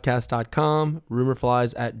rumorfliespodcast.com,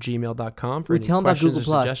 rumorflies@gmail.com for We any tell 'em about questions Google or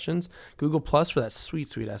Plus. suggestions. Google Plus for that sweet,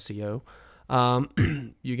 sweet SEO.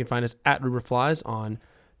 You can find us at rumorflies on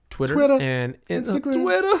Twitter and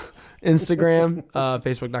Instagram. Instagram,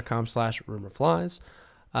 facebook.com/rumorflies.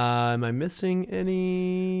 Am I missing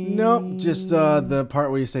any? Nope, just the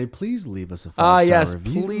part where you say, please leave us a 5-star yes,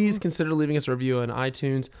 review. please consider leaving us a review on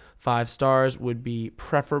iTunes. 5 stars would be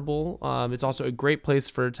preferable. It's also a great place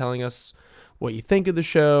for telling us what you think of the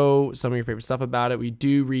show, some of your favorite stuff about it. We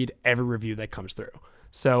do read every review that comes through.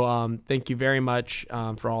 So thank you very much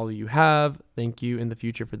for all that you have. Thank you in the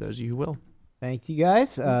future for those of you who will. Thanks, you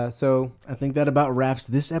guys. So I think that about wraps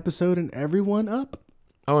this episode and everyone up.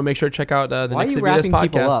 Oh, and make sure to check out the why are next you Savitas wrapping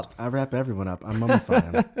people podcast. up? I wrap everyone up. I'm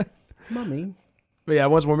mummifying. Mummy. But yeah,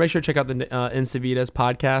 once more, make sure to check out the Insavidas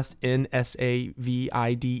podcast, Nsavides.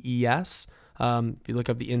 If you look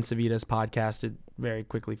up the Insavidas podcast, it very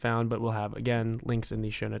quickly found, but we'll have, again, links in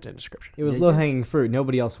the show notes and description. It was low-hanging fruit.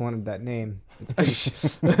 Nobody else wanted that name. It's pretty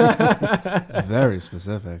It's very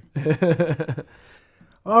specific.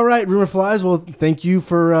 All right, Rumor Flies. Well, thank you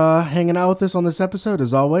for hanging out with us on this episode.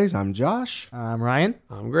 As always, I'm Josh. I'm Ryan.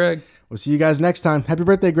 I'm Greg. We'll see you guys next time. Happy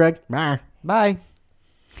birthday, Greg. Bye. Bye.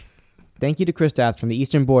 Thank you to Kristaps from the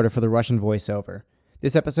Eastern Border for the Russian voiceover.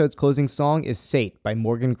 This episode's closing song is Sate by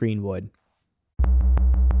Morgan Greenwood.